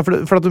litt stresset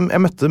for at jeg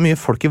møtte mye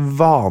folk i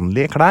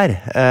vanlige klær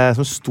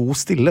som sto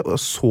stille og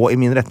så i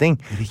min retning.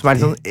 Riktig. Som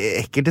litt sånn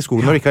ekkelt i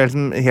skogen når du ikke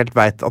helt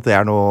vet at det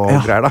noe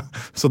greier da.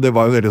 Så det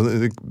var jo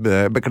veldig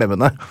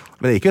beklemmende.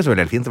 Men det gikk jo så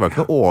veldig helt fint. Det var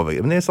ikke noe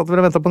overgrep. Men jeg satt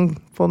vel og ventet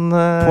på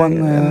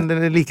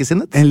en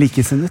likesinnet. En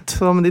likesinnet.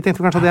 Så, men de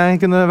tenkte kanskje at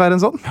jeg kunne være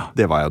en sånn.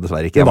 Det var jeg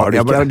dessverre ikke. Jeg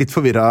var litt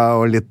forvirret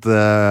og litt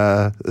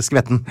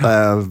skvetten da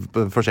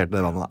jeg forserte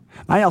det vannet da.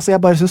 Nei, altså jeg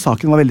bare synes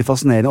saken var veldig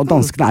fascinerende, og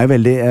danskene jo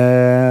veldig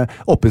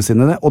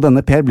åpensinnede, og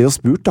denne Per ble jo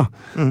spurt da,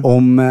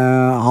 om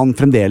han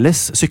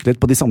fremdeles syklet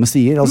på de samme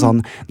stier, og så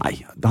nei,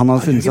 han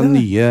hadde funnet seg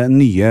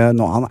nye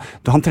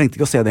han trengte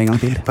ikke å se det en gang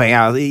til. Poenget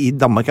er, i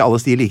Danmark er alle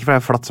stier like, for det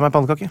er flatt som en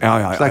pannekake. Så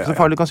det er ikke så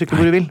farlig, du kan sykle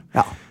hvor du vil.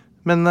 Ja.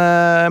 Men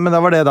da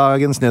var det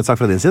dagens nyhetssak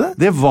fra din side?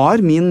 Det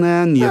var min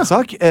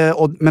nyhetssak,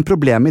 men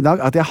problemet i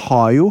dag er at jeg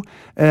har jo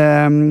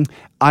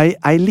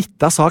ei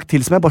lita sak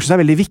til som jeg bare synes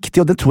er veldig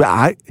viktig, og det tror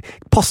jeg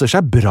passer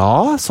seg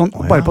bra, sånn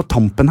bare på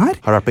tampen her.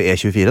 Har du vært på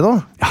E24 da?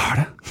 Jeg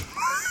har det.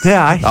 Det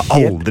er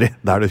aldri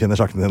der du finner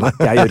sakene dine.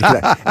 Jeg gjør ikke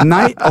det.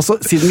 Nei, altså,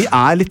 siden vi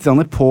er litt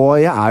på,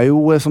 jeg er jo,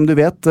 som du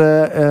vet,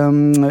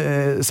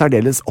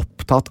 særdeles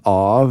opptatt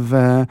av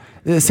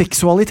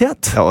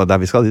seksualitet. Ja, og der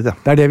vi skal dit, ja.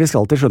 Det er det vi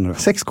skal til, skjønner du.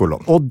 6:.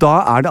 Og da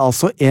er det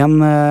altså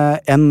en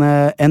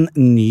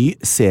ny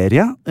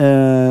serie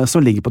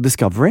som ligger på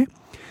Discovery,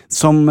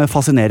 som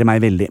fascinerer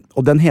meg veldig.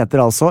 Og den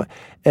heter altså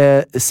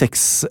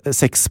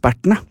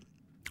Sexpertene.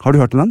 Har du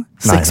hørt om den?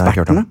 Nei, jeg har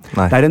ikke hørt om den.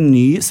 Nei. Det er en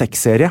ny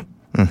sexserie.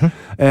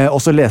 Og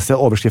så leser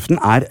jeg overskriften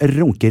er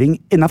runkering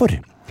innenfor.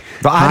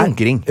 Hva er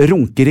runkering?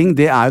 Runkering,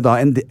 det er jo da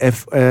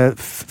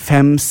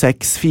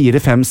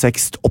 4, 5,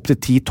 6 opp til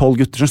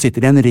 10-12 gutter som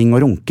sitter i en ring og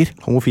runker.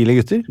 Homofile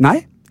gutter? Nei,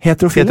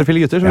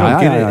 heterofile gutter som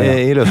runker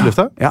i løse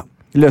lufta? Ja,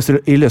 i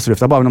løse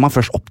lufta, bare når man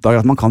først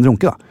oppdager at man kan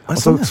runke da.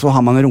 Og så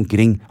har man en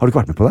runkering. Har du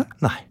ikke vært med på det?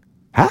 Nei.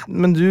 Hæ?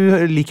 Men du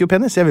liker jo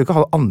penis. Jeg vil jo ikke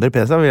ha andre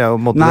penis. Nei,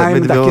 men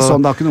det er ikke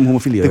sånn. Det har ikke noe med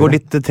homofili å gjøre.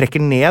 Det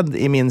trekker ned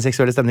i min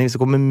seksuelle stemning hvis det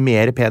kommer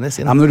mer penis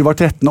inn. Ja, men når du var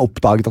 13 og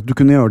oppdaget at du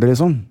kunne gjøre det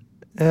liksom.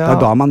 Det er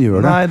da man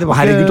gjør det. Nei,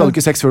 herregud, du hadde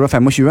ikke sex før du var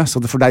 25,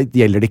 så for deg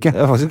gjelder det ikke.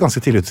 Det var faktisk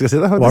ganske tidlig ut, skal jeg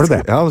si det. Var det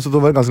det? Ja, så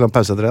det var en ganske lang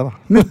pause etter det da.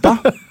 Mutta.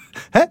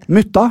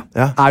 Mutta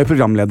er jo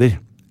programleder.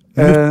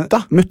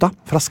 Mutta.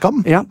 Fra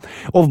Skam? Ja,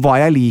 og hva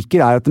jeg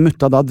liker er at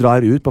Mutta da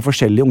drar ut på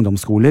forskjellige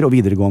ungdomsskoler og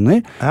videregående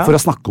for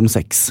å snakke om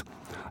sex.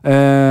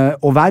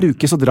 Og hver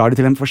uke så drar de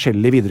til en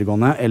forskjellig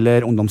videregående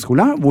eller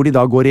ungdomsskole, hvor de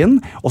da går inn,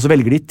 og så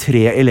velger de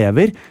 3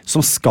 elever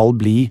som skal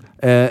bli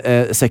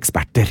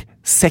sexperter.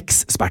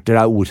 Sexperter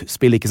er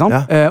ordspill, ikke sant?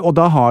 Og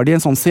da har de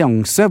en sånn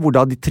seanse hvor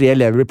da de 3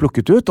 elever blir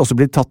plukket ut, og så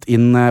blir de tatt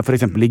inn for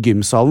eksempel i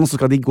gymsalen, og så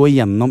skal de gå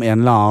gjennom en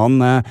eller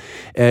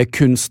annen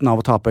kunsten av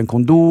å ta på en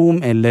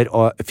kondom, eller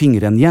å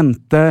fingre en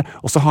jente,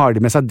 og så har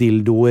de med seg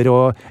dildoer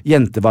og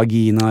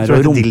jentevaginaer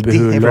og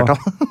rumpehull og...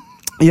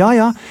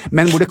 Ja,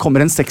 men hvor det kommer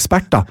en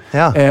sexpert da,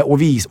 og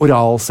viser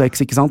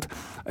oralsex, ikke sant?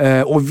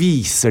 Og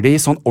viser de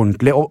sånn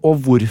ordentlig, og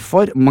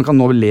hvorfor? Man kan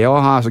nå le,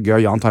 og så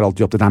gøy, Jan tar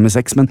alltid opp det der med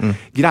sex, men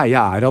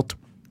greia er at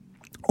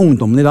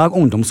ungdommen i dag,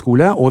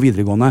 ungdomsskole og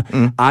videregående,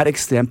 er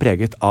ekstremt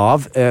preget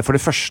av, for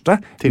det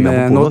første,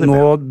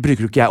 nå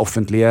bruker jo ikke jeg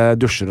offentlige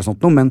dusjer og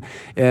sånt noe, men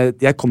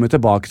jeg kommer jo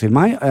tilbake til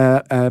meg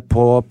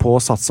på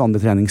Sats og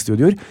andre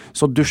treningsstudier,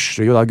 så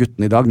dusjer jo da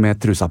guttene i dag med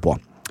trusa på.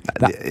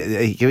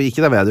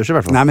 Ikke det ved dusjer i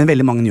hvert fall. Nei, men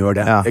veldig mange gjør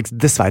det,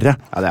 dessverre.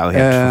 Ja, det er jo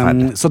helt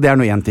forferdelig. Så det er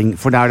noe en ting,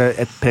 for det er det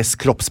et press,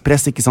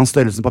 kroppspress, ikke sant,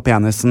 størrelsen på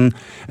penisen.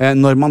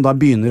 Når man da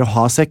begynner å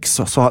ha sex,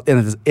 så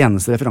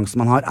eneste referanse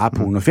man har er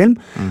pornofilm,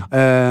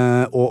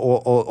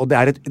 og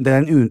det er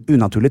en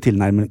unaturlig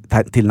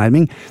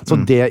tilnærming. Så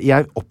det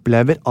jeg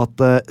opplever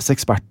at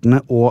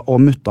sexpertene og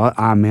mutta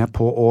er med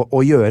på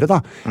å gjøre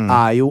da,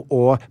 er jo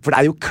for det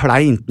er jo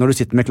kleint når du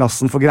sitter med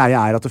klassen, for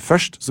greia er at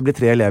først så blir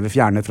 3 elever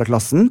fjernet fra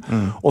klassen,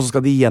 og så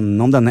skal de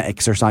gjennom denne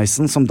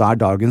exercisen som da er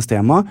dagens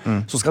tema,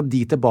 så skal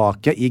de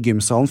tilbake i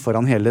gymsalen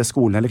foran hele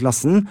skolen eller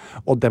klassen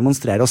og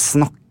demonstrere og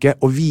snakke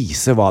og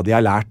vise hva de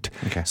har lært.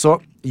 Så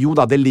jo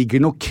da, det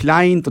ligger noe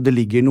kleint og det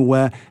ligger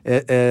noe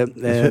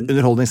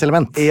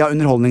underholdningselement. Ja,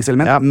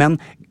 underholdningselement, men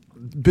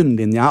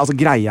bunnlinja, altså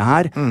greia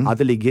her, er at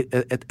det ligger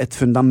et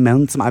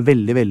fundament som er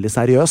veldig, veldig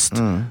seriøst,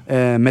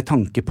 med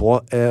tanke på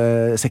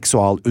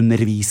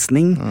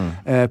seksualundervisning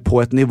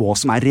på et nivå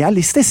som er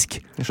realistisk.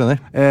 Jeg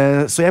skjønner.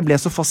 Så jeg ble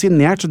så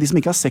fascinert, så de som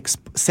ikke har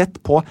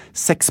sett på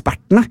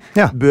Sexpertene,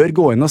 bør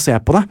gå inn og se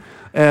på det.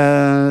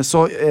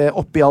 Så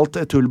oppi alt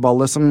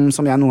tullballet som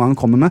jeg noen gang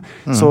kommer med,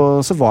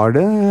 så var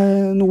det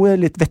noe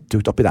litt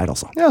vettugt oppi der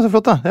også. Ja, så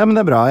flott da. Ja, men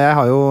det er bra. Jeg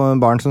har jo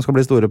barn som skal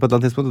bli store på et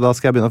eller annet tidspunkt, og da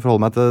skal jeg begynne å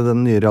forholde meg til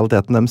den nye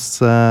realiteten deres,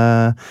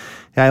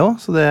 jeg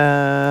også, så det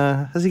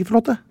er sikkert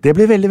flott det. Det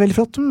blir veldig, veldig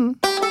flott.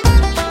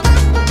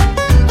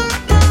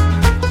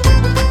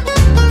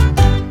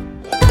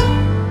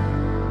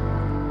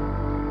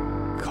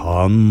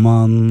 Kan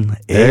man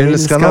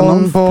elske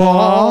noen på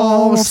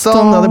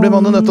avstand? Ja, det blir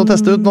man nødt til å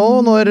teste ut nå,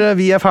 når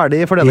vi er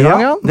ferdige for denne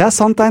gangen. Det er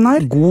sant,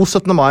 Einar. God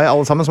 17. mai,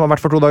 alle sammen, som har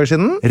vært for 2 dager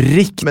siden.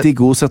 Riktig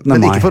god 17. mai.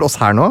 Men ikke for oss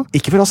her nå.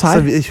 Ikke for oss her.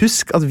 Så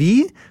husk at vi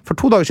for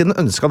 2 dager siden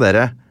ønsket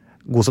dere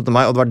god 17.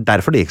 mai, og det var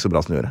derfor det gikk så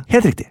bra som det gjorde.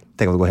 Helt riktig.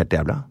 Tenk om det går helt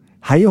jævlig.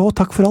 Hei og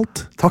takk for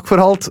alt. Takk for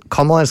alt.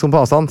 Kan man elske noen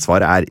på avstand?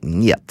 Svaret er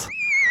niet.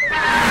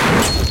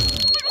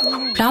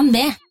 Plan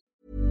B.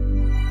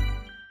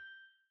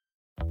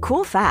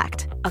 Cool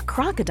fact, a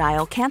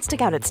crocodile can't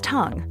stick out its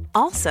tongue.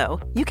 Also,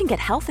 you can get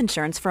health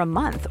insurance for a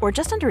month or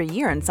just under a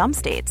year in some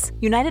states.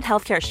 United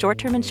Healthcare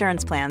short-term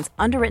insurance plans,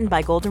 underwritten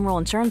by Golden Rule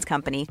Insurance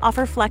Company,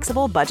 offer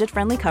flexible,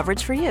 budget-friendly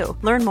coverage for you.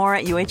 Learn more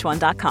at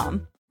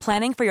uh1.com.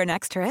 Planning for your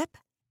next trip?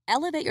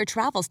 Elevate your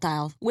travel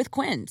style with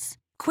Quince.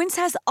 Quince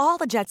has all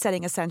the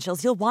jet-setting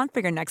essentials you'll want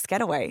for your next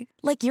getaway,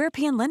 like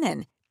European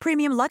linen,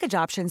 premium luggage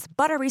options,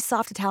 buttery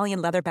soft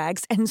Italian leather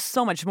bags, and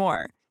so much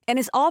more. And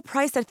is all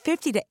priced at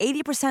 50 to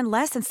 80%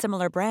 less than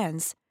similar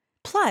brands.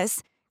 Plus,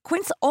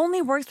 Quince only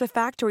works with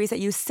factories that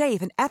use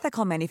safe and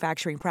ethical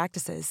manufacturing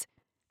practices.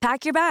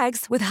 Pack your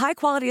bags with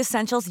high-quality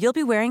essentials you'll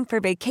be wearing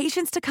for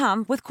vacations to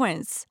come with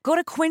Quince. Go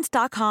to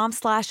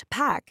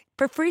quince.com/pack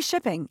for free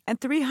shipping and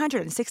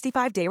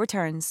 365-day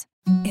returns.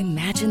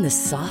 Imagine the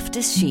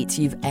softest sheets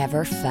you've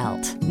ever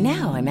felt.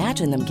 Now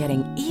imagine them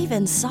getting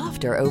even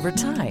softer over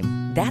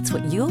time. That's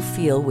what you'll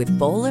feel with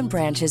Boll &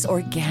 Branch's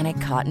organic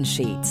cotton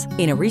sheets.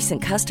 In a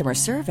recent customer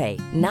survey,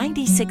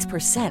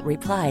 96%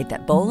 replied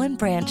that Boll &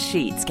 Branch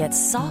sheets get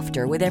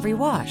softer with every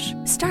wash.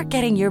 Start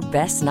getting your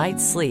best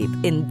night's sleep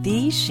in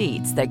these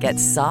sheets that get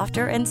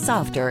softer and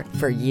softer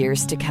for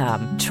years to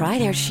come. Try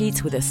their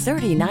sheets with a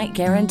 30-night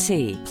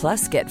guarantee.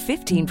 Plus, get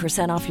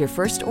 15% off your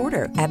first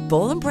order at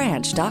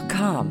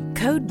bollandbranch.com.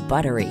 Code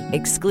BUTTERY.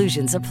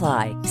 Exclusions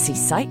apply. See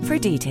site for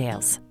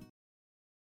details.